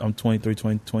saying I'm 23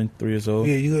 years old.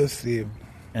 Yeah, you gotta see him.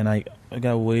 And I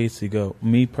got ways to go.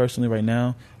 Me personally, right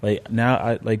now,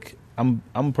 I'm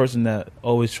a person that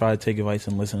always try to take advice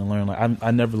and listen and learn. Like I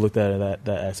never looked at it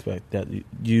that aspect that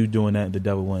you doing that, the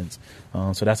devil wins.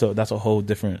 So that's a whole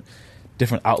different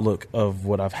outlook of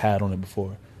what I've had on it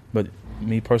before. But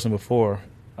me personally, before,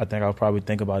 I think I'll probably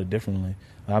think about it differently.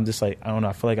 I'm just like, I don't know.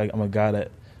 I feel like I'm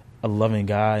a loving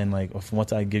guy, and like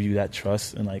once I give you that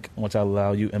trust, and like once I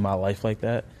allow you in my life like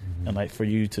that, and like for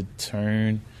you to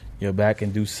turn your back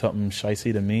and do something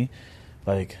shicey to me,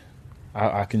 like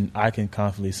I can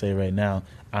confidently say right now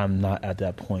I'm not at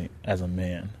that point as a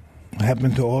man. It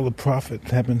happened to all the prophets.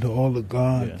 It happened to all the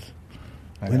gods.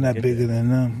 Yeah. We're not bigger than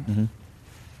them. Mm-hmm.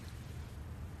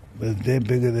 But if they're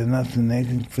bigger than us, and they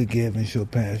can forgive and show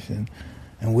passion,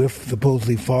 and we're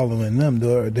supposedly following them.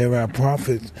 They're our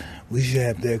prophets. We should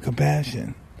have their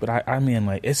compassion. But I mean,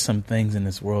 like, it's some things in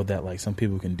this world that like some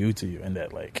people can do to you, and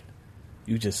that like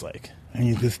you just like. And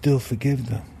you can still forgive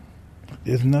them.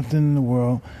 There's nothing in the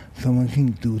world someone can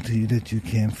do to you that you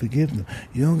can't forgive them.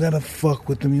 You don't gotta fuck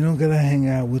with them. You don't gotta hang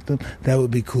out with them. That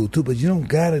would be cool too, but you don't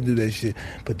gotta do that shit.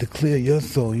 But to clear your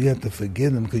soul, you have to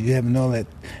forgive them, because you're having all that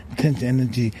tension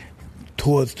energy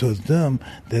towards them.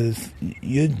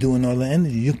 You're doing all the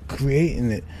energy. You're creating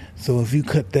it. So if you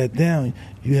cut that down,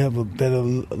 you have a better,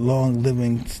 long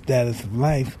living status of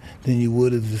life than you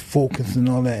would if just focusing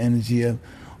all that energy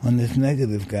on this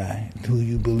negative guy who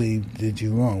you believe did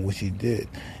you wrong, which he did.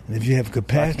 And if you have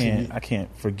compassion, I can't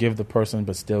forgive the person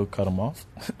but still cut him off.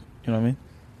 You know what I mean?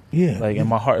 Yeah. Like in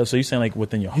my heart. So you're saying like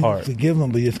within your heart. Forgive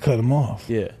him, but just cut him off.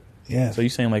 Yeah. Yeah. So you're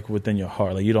saying like within your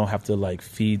heart, like you don't have to like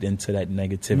feed into that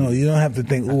negativity. No, you don't have to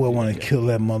think, oh, I want to kill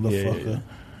that motherfucker. Yeah.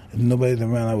 If nobody's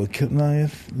around, I would kill. No,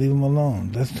 just leave him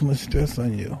alone. That's too much stress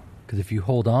on you. Because if you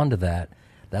hold on to that,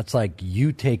 that's like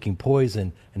you taking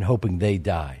poison and hoping they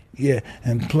die. Yeah,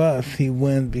 and plus he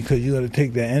wins because you got to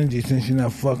take that energy, since you're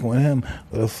not fucking with him,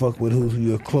 but fuck with who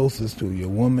you're closest to, your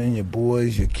woman, your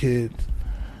boys, your kids.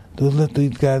 Don't let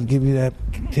these guys give you that,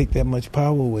 take that much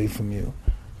power away from you.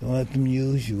 Don't let them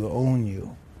use you or own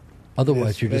you.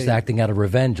 Otherwise, you're just acting out of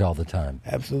revenge all the time.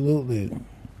 Absolutely.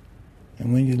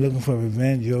 And when you're looking for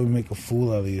revenge, you always make a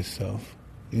fool out of yourself.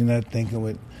 You're not thinking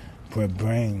with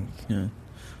brains. Yeah.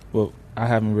 Well, I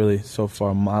haven't really, so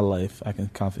far in my life, I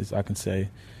can say,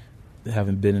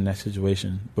 haven't been in that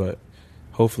situation. But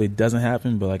hopefully it doesn't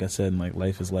happen. But like I said, like,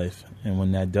 life is life. And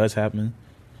when that does happen,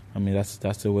 I mean, that's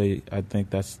the way, I think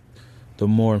that's the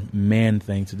more man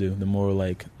thing to do. The more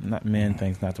like, not man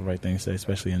thing's not the right thing to say,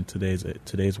 especially in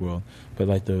today's world. But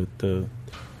like the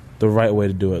right way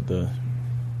to do it.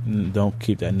 Don't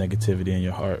keep that negativity in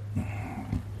your heart.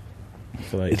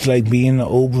 It's like being the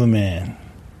overman,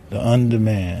 the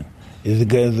underman.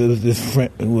 There was this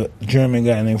German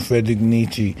guy named Friedrich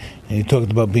Nietzsche, and he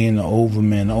talked about being the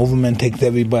overman. The overman takes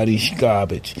everybody's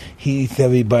garbage. He eats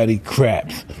everybody's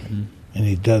craps, and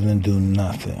he doesn't do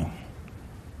nothing.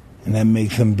 And that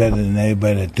makes him better than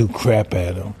everybody that do crap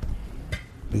at him,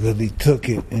 because he took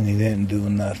it and he didn't do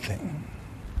nothing.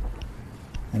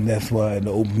 And that's why the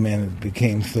overman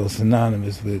became so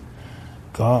synonymous with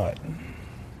God.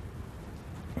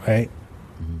 Right?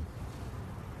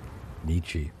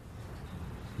 Nietzsche.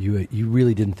 You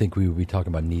really didn't think we would be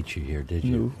talking about Nietzsche here, did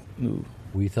you? No.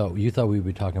 You thought we would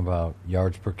be talking about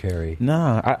yards per carry.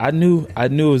 Nah, I knew I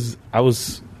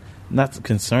was not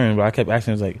concerned, but I kept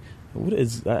asking, I was like, what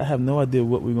is? I have no idea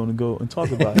what we're going to go and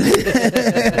talk about.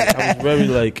 I was very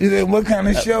like, what kind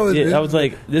of show is this? I was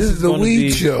like, this is a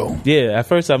weed show. Yeah, at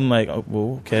first I'm like, oh,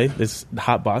 well, okay, this the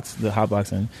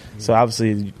hotboxing. So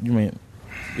obviously, you mean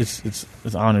it's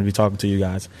an honor to be talking to you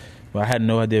guys. But I had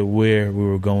no idea where we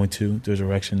were going to, the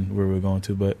direction where we were going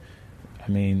to. But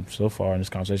I mean, so far in this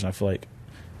conversation, I feel like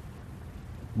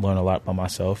learn a lot by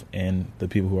myself, and the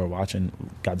people who are watching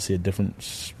got to see a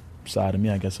different side of me.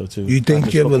 I guess so too. You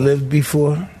think you ever lived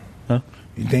before? Huh?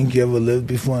 You think you ever lived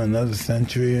before in another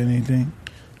century or anything?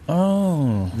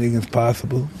 Oh, Think it's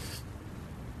possible?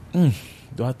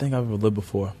 do I think I've ever lived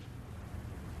before?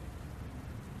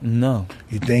 No.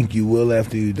 You think you will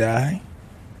after you die?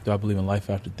 Do I believe in life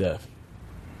after death?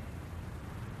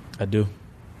 I do.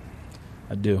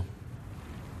 I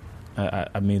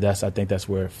mean, I think that's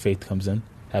where faith comes in,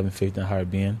 having faith in a higher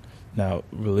being. Now,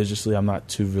 religiously, I'm not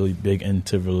too really big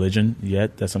into religion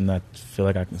yet. That's something I feel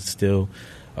like I can still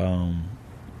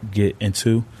get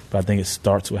into. But I think it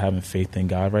starts with having faith in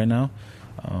God right now.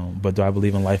 But do I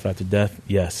believe in life after death?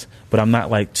 Yes. But I'm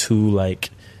not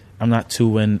I'm not too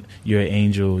when you're an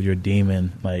angel, you're a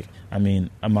demon. Like, I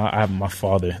mean, I have my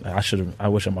father. I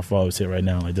wish my father was here right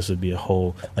now. Like, this would be a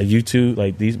whole, like, you two,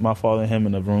 like, my father and him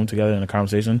in the room together in a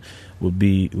conversation would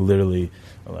be literally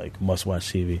like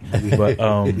must-watch TV. But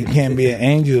You can't be an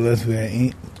angel unless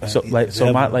we're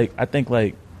I think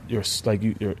like your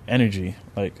energy,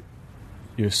 like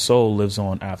your soul lives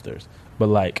on after. But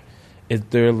like, is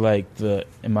there like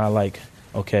am I like,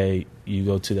 okay, you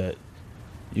go to the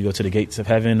gates of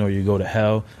heaven or you go to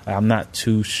hell? I'm not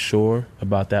too sure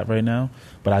about that right now,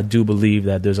 but I do believe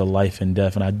that there's a life and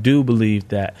death, and I do believe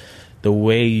that the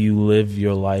way you live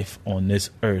your life on this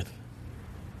earth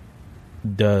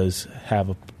does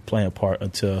have playing a part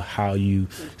into how you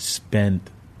spend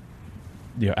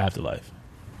your afterlife.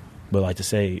 But like to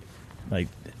say, like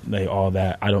all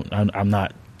that, I'm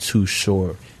not too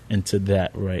sure into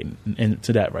that right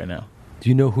now. Do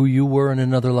you know who you were in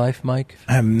another life, Mike?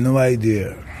 I have no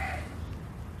idea.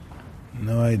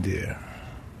 No idea.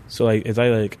 So like, is I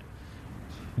like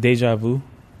deja vu?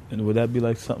 And would that be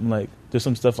like something like there's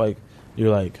some stuff like you're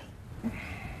like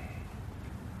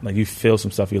you feel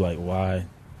some stuff you're like why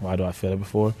do I feel that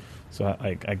before? So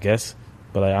I guess,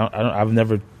 but like, I've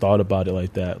never thought about it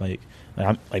like that. Like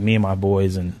me and my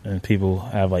boys and people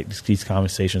have like these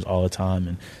conversations all the time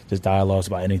and just dialogues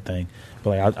about anything.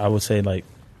 But like I would say like,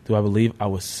 do I believe I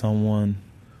was someone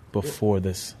before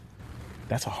this?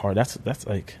 That's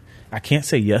like, I can't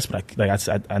say yes, but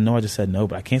I know I just said no,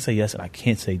 but I can't say yes and I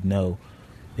can't say no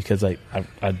because like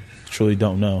I truly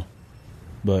don't know.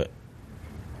 But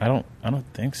I don't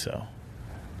think so.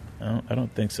 I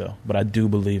don't think so. But I do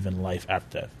believe in life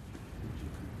after death.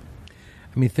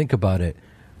 I mean, think about it.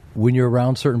 When you're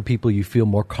around certain people, you feel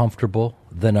more comfortable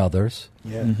than others.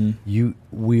 Yeah. Mm-hmm.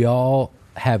 We all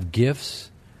have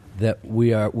gifts that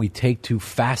we take to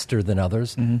faster than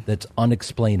others. Mm-hmm. That's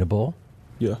unexplainable.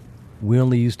 Yeah. We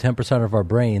only use 10% of our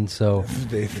brain, so That's what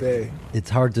they say. it's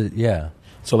hard to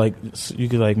So like you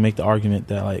could like make the argument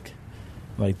that like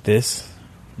this,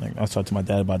 like I was talking to my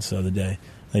dad about this the other day.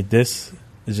 Like this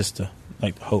is just the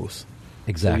host.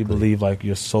 Exactly. So you believe like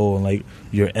your soul and like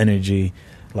your energy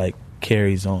like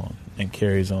carries on and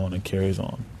carries on and carries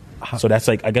on. So that's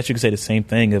like, I guess you could say the same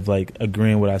thing of like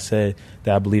agreeing what I said,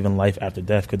 that I believe in life after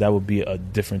death, because that would be a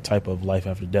different type of life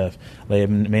after death. Like it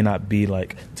may not be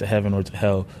like to heaven or to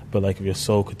hell, but like if your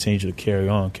soul continues to carry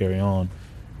on,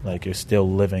 like you're still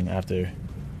living after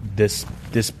this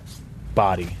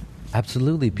body.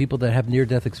 Absolutely. People that have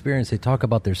near-death experience, they talk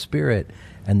about their spirit,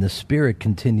 and the spirit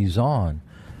continues on.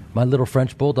 My little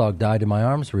French bulldog died in my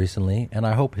arms recently, and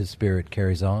I hope his spirit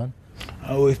carries on.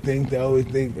 I always think people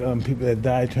that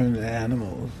die turn into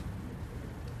animals.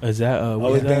 Is that? I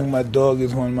always think my dog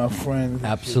is one of my friends.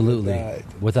 Absolutely.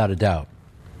 Without a doubt.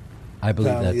 I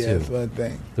believe that yeah, too. that's what I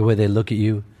think. The way they look at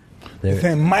you. They're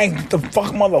saying, Mike, what the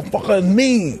fuck motherfucker is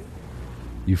me?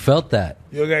 You felt that.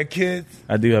 You got kids?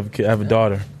 I do have a kid. I have a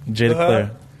daughter, Jada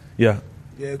Claire. Yeah.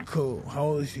 Yeah, cool. How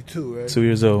old is she? 2, right? 2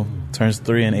 years old. Turns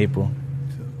 3 in April.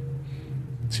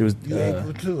 She was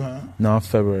April 2, huh? No,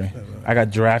 February. I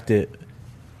got drafted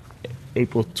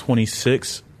April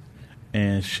 26th,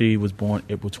 and she was born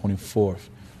April 24th.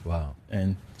 Wow.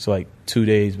 And so like 2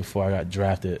 days before I got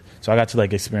drafted, so I got to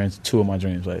like experience 2 of my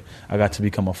dreams. Like I got to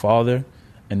become a father,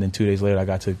 and then 2 days later I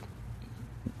got to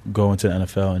go into the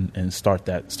NFL and start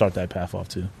that path off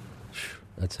too.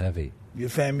 That's heavy. Your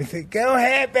family said, "Go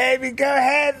ahead, baby. Go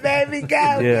ahead, baby.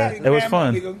 Go." Yeah, baby. it was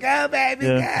fun. Go, baby.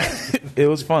 Yeah. Go. It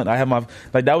was fun. I had my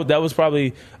that was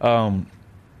probably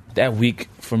that week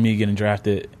for me getting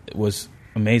drafted was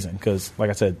amazing because, like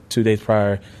I said, 2 days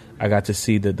prior, I got to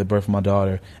see the birth of my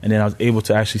daughter, and then I was able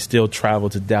to actually still travel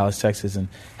to Dallas, Texas, and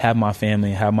have my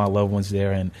family and have my loved ones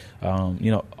there, and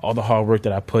all the hard work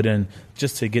that I put in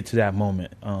just to get to that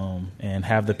moment, and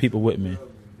have the people with me.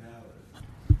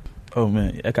 Oh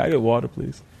man, can I get water,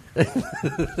 please?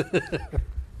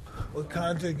 What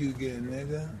contract you getting,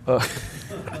 nigga?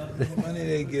 What money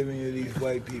they giving you, these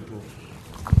white people?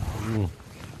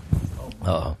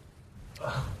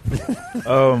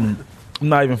 I'm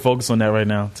not even focused on that right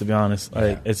now, to be honest.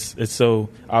 Like it's so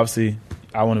obviously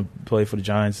I want to play for the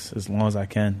Giants as long as I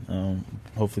can.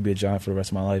 Hopefully, be a Giant for the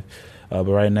rest of my life. But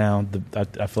right now,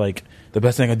 I feel like the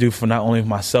best thing I do for not only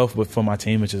myself but for my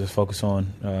team is just focus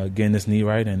on getting this knee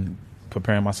right and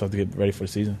preparing myself to get ready for the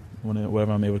season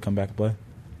whenever I'm able to come back and play.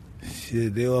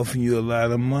 Shit, they offering you a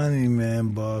lot of money, man,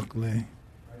 Barkley.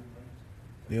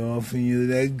 They offering you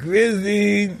that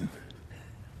Grizzly.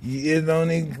 You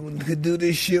only could do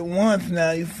this shit once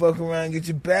now. You fuck around and get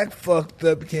your back fucked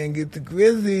up. You can't get the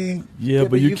Grizzly. Yeah,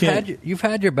 but you can't. You've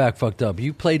had your back fucked up.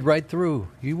 You played right through.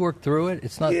 You worked through it.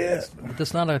 It's not. Yeah.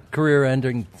 It's not a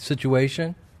career-ending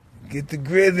situation. Get the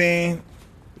Grizzly.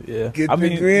 Yeah, Get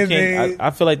the Grizzly.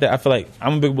 I feel like that. I feel like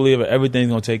I'm a big believer. Everything's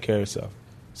gonna take care of itself.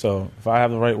 So if I have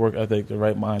the right work ethic, the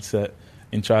right mindset,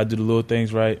 and try to do the little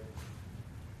things right,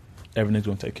 everything's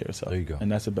gonna take care of itself. There you go.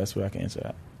 And that's the best way I can answer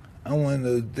that. I'm one of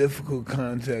those difficult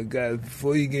contact guys.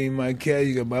 Before you give me my cash,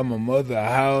 you gotta buy my mother a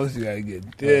house. You gotta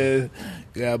get this.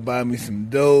 You gotta buy me some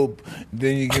dope.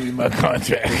 Then you give me my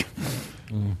contract.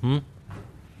 Mm-hmm.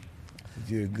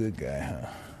 You're a good guy, huh?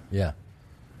 Yeah.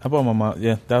 How about my mom?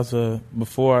 Yeah, that was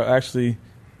before I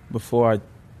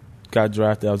got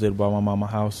drafted. I was able to buy my mom a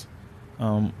house.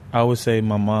 I always say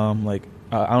my mom, like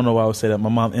I don't know why I would say that. My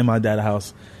mom and my dad a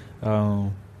house,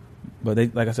 but they,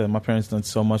 like I said, my parents done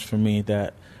so much for me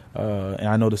that, and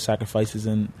I know the sacrifices.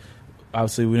 And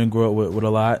obviously, we didn't grow up with a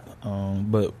lot,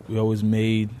 but we always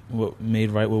made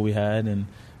right what we had, and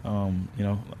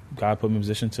God put me in a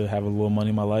position to have a little money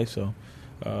in my life, so.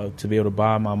 To be able to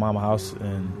buy my mom a house,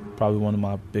 and probably one of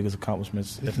my biggest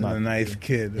accomplishments. He's a nice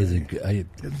kid. He's He's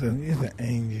an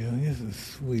angel. He's a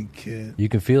sweet kid. You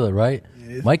can feel it, right?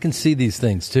 Yeah, Mike can see these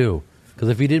things too, because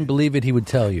if he didn't believe it, he would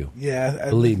tell you.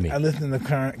 Yeah, believe me. I listen to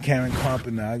Karen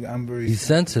Carpenter. I'm very. He's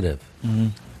sensitive. Mm-hmm.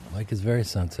 Mike is very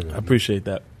sensitive. I appreciate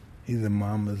that. He's a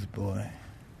mama's boy.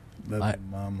 Love your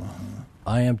mama, huh?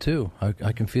 I am too.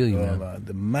 I can feel you, man.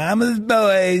 The mama's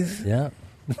boys. Yeah.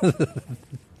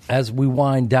 As we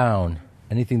wind down,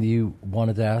 anything that you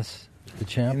wanted to ask the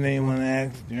champ? Anything you want to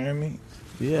ask Jeremy?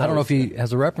 Yeah, I don't know if he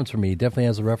has a reference for me. He definitely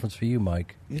has a reference for you,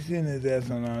 Mike. You seen his ass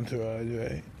on Entourage,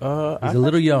 right? He's a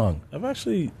little young. I've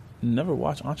actually never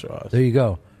watched Entourage. There you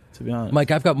go. To be honest. Mike,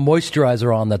 I've got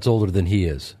moisturizer on that's older than he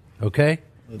is. Okay?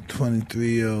 A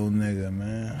 23-year-old nigga,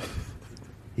 man.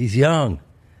 He's young.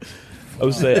 I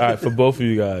would say, all right, for both of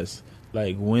you guys,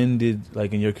 like, when did,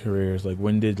 like, in your careers, like,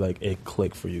 when did, like, it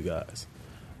click for you guys?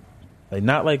 Like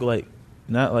not like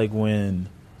when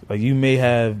like you may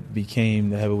have became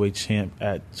the heavyweight champ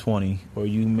at 20, or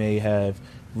you may have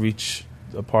reached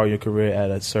a part of your career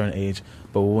at a certain age,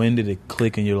 but when did it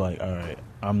click and you're like, all right,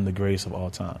 I'm the greatest of all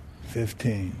time?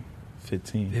 15.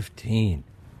 15.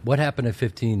 What happened at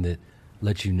 15 that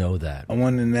let you know that? I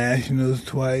won the Nationals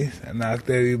twice. I knocked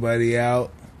everybody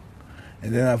out,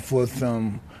 and then I fought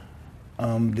some.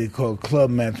 They call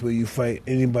club match where you fight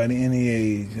anybody any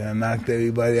age. I knocked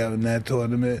everybody out in that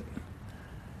tournament.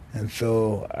 And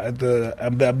so I thought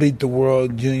I beat the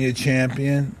world junior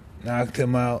champion, knocked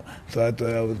him out. So I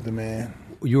thought I was the man.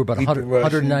 You were about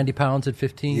 190 pounds at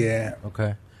 15? Yeah.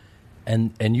 Okay.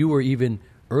 And you were even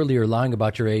earlier lying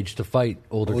about your age to fight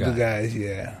older guys,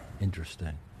 yeah.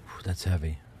 Interesting. That's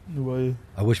heavy. Well,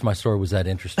 I wish my story was that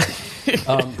interesting.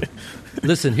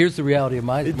 Listen, here's the reality of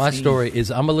my story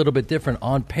is I'm a little bit different.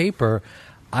 On paper,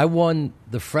 I won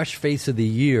the Fresh Face of the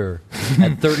Year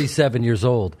at 37 years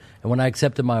old. And when I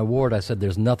accepted my award, I said,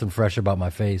 there's nothing fresh about my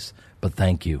face, but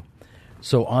thank you.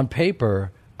 So on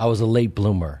paper, I was a late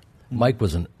bloomer. Mike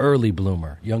was an early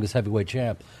bloomer, youngest heavyweight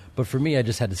champ. But for me, I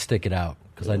just had to stick it out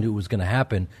because I knew it was going to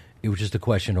happen. It was just a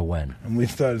question of when. And we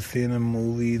started seeing him in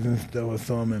movies and stuff. I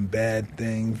saw him in Bad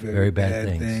Things. Very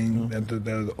Bad Things. Mm-hmm. I thought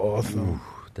that was awesome. Ooh,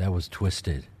 that was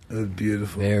twisted. It was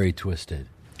beautiful. Very twisted.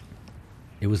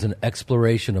 It was an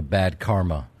exploration of bad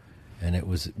karma. And it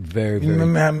was very,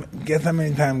 very... Guess how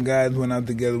many times guys went out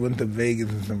together, went to Vegas,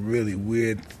 and some really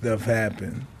weird stuff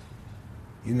happened.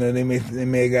 You know, they may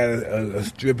have got a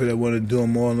stripper that wanted to do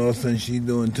them all, and all of a sudden she's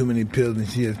doing too many pills, and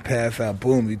she just passed out.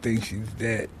 Boom, you think she's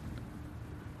dead.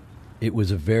 It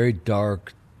was a very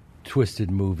dark,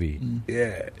 twisted movie.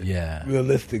 Yeah. Yeah.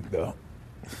 Realistic, though.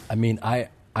 I mean, I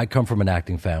come from an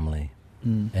acting family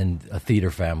and a theater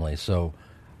family. So,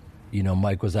 you know,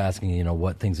 Mike was asking, you know,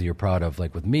 what things that you're proud of.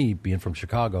 Like with me, being from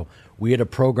Chicago, we had a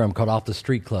program called Off the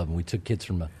Street Club, and we took kids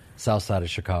from the south side of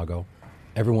Chicago.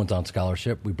 Everyone's on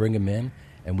scholarship. We bring them in,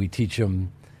 and we teach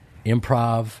them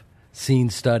improv,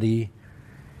 scene study.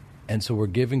 And so we're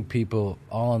giving people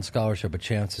all on scholarship a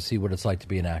chance to see what it's like to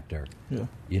be an actor. Yeah.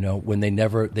 You know, when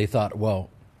they thought, well,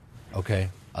 okay,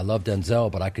 I love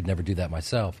Denzel, but I could never do that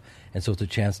myself. And so it's a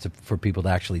chance for people to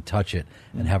actually touch it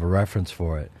and have a reference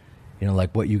for it. You know,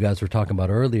 like what you guys were talking about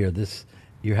earlier,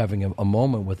 you're having a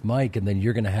moment with Mike, and then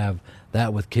you're going to have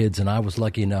that with kids. And I was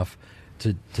lucky enough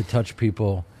to touch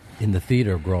people in the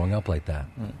theater growing up like that.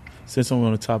 Right. Since I'm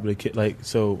on the top of the kid, like,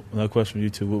 so another question for you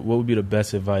two, what would be the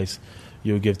best advice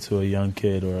you would give to a young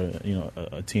kid or, you know,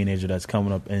 a teenager that's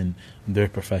coming up in their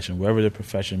profession, wherever their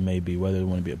profession may be, whether they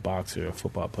want to be a boxer, a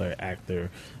football player, actor,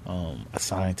 a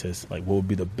scientist? Like, what would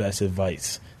be the best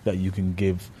advice that you can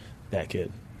give that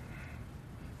kid?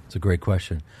 It's a great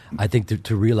question. I think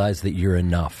to realize that you're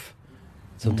enough.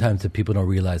 Sometimes that people don't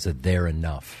realize that they're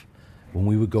enough. When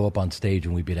we would go up on stage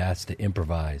and we'd be asked to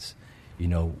improvise, you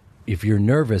know, if you're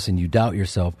nervous and you doubt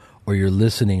yourself, or you're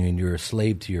listening and you're a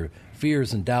slave to your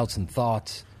fears and doubts and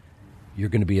thoughts, you're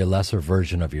going to be a lesser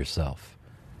version of yourself,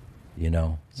 you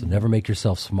know? So never make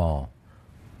yourself small.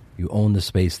 You own the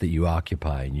space that you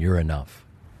occupy, and you're enough.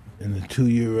 And the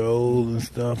 2-year-old and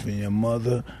stuff and your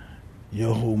mother,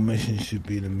 your whole mission should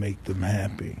be to make them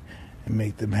happy and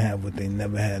make them have what they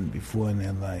never had before in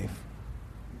their life.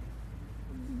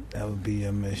 That would be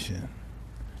your mission.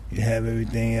 You have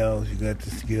everything else. You got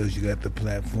the skills. You got the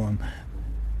platform.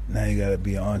 Now you got to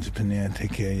be an entrepreneur and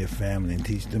take care of your family and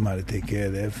teach them how to take care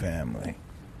of their family.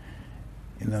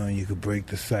 You know, and you could break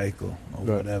the cycle or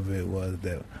whatever it was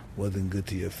that wasn't good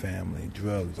to your family,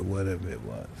 drugs or whatever it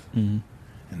was. Mm-hmm.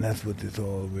 And that's what it's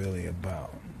all really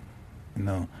about. You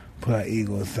know, put our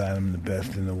ego aside. I'm the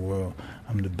best in the world.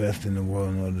 I'm the best in the world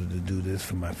in order to do this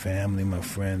for my family, my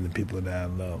friends, the people that I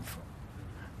love.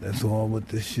 That's all what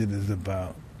this shit is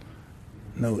about.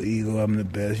 No ego, I'm the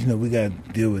best. You know, we got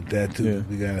to deal with that, too. Yeah.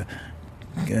 We got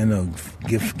to, you know,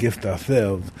 gift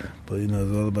ourselves. But, you know,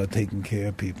 it's all about taking care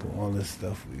of people, all this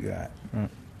stuff we got. Right.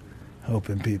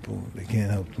 Helping people. They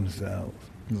can't help themselves.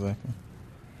 Exactly.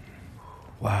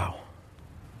 Wow.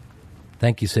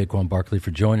 Thank you, Saquon Barkley,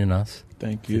 for joining us.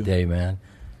 Thank you. Today, man.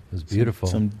 It was beautiful.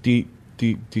 Some deep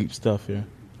stuff here.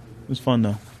 It was fun,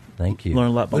 though. Thank you. Learn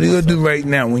a lot about What are you going to do right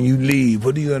now when you leave?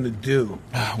 What are you going to do?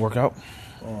 Work out.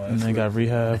 Oh, and then got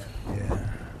rehab. Yeah.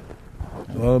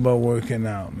 It's all about working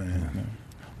out, man. Yeah.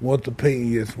 Walter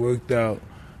Payton gets worked out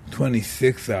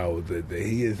 26 hours a day.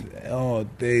 He is all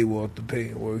day. Walter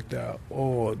Payton worked out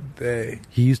all day.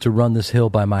 He used to run this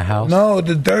hill by my house. No,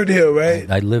 the dirt hill, right?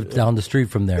 I lived down the street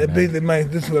from there,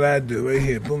 man. This is what I do right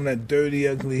here. Put on that dirty,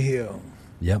 ugly hill.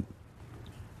 Yep.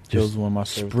 Just one of my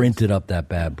sprinted up that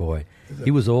bad boy. He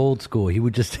was old school. He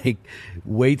would just take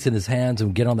weights in his hands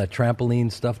and get on that trampoline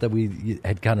stuff that we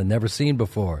had kind of never seen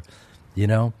before. You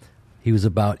know, he was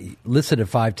listed at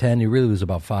 5'10". He really was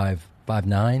about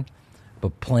 5'9",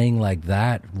 but playing like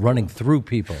that, running through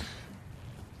people.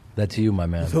 That's you, my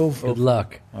man. Good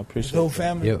luck. I appreciate it. His whole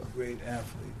family is a great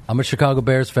athlete. I'm a Chicago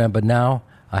Bears fan, but now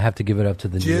I have to give it up to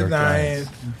the New York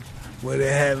Giants. Where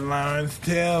they had Lawrence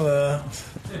Taylor.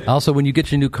 Also, when you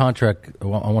get your new contract, I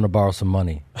want to borrow some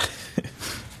money.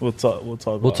 We'll talk. We'll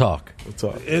talk.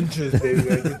 Interest, baby.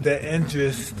 Get that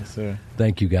interest. Yes, sir.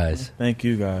 Thank you, guys. Thank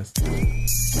you, guys.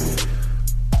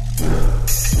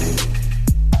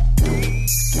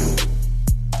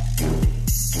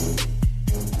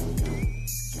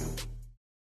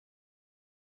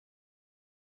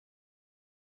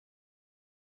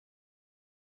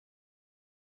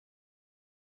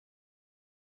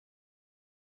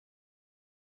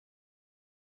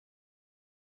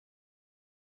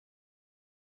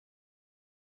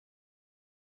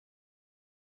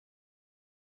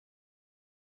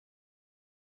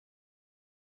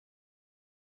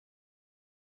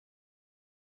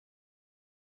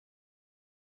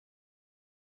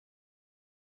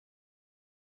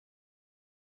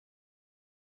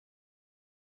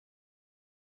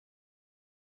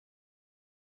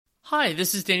 Hi,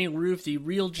 this is Danny Roof, the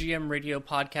Real GM Radio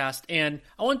podcast, and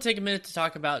I want to take a minute to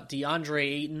talk about DeAndre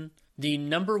Ayton, the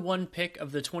number one pick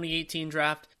of the 2018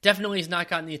 draft. Definitely has not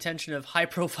gotten the attention of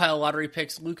high-profile lottery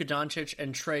picks Luka Doncic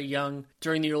and Trae Young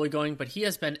during the early going, but he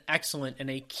has been excellent and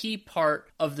a key part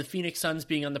of the Phoenix Suns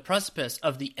being on the precipice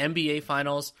of the NBA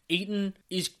Finals. Ayton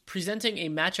is presenting a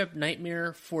matchup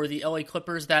nightmare for the LA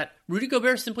Clippers that Rudy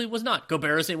Gobert simply was not.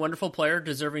 Gobert is a wonderful player,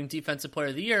 deserving Defensive Player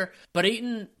of the Year, but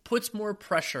Ayton puts more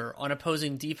pressure on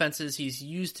opposing defenses. He's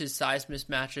used his size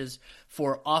mismatches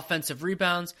for offensive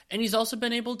rebounds, and he's also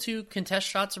been able to contest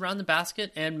shots around the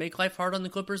basket and make life hard on the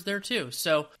Clippers there too.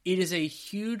 So it is a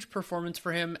huge performance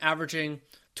for him, averaging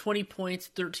 20 points,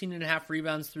 13.5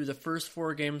 rebounds through the first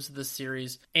 4 games of the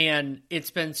series. And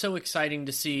it's been so exciting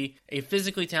to see a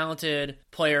physically talented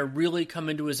player really come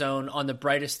into his own on the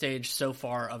brightest stage so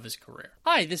far of his career.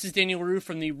 Hi, this is Daniel Leroux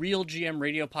from the Real GM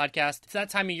Radio Podcast. It's that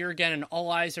time of year again, and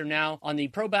all eyes are now on the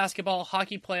pro basketball,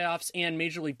 hockey playoffs, and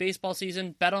Major League Baseball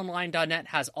season. BetOnline.net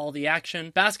has all the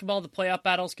action. Basketball, the playoff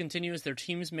battles continue as their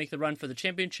teams make the run for the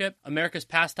championship. America's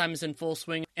pastime is in full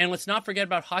swing. And let's not forget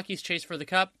about hockey's chase for the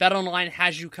cup. BetOnline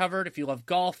has you covered. If you love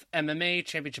golf, MMA,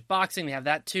 championship boxing, they have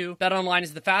that too. BetOnline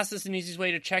is the fastest and easiest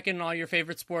way to check in on all your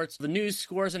favorite sports, the news,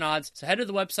 scores, and odds. So head to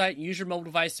the website, use your mobile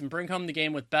device, and bring home the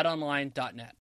game with BetOnline.net.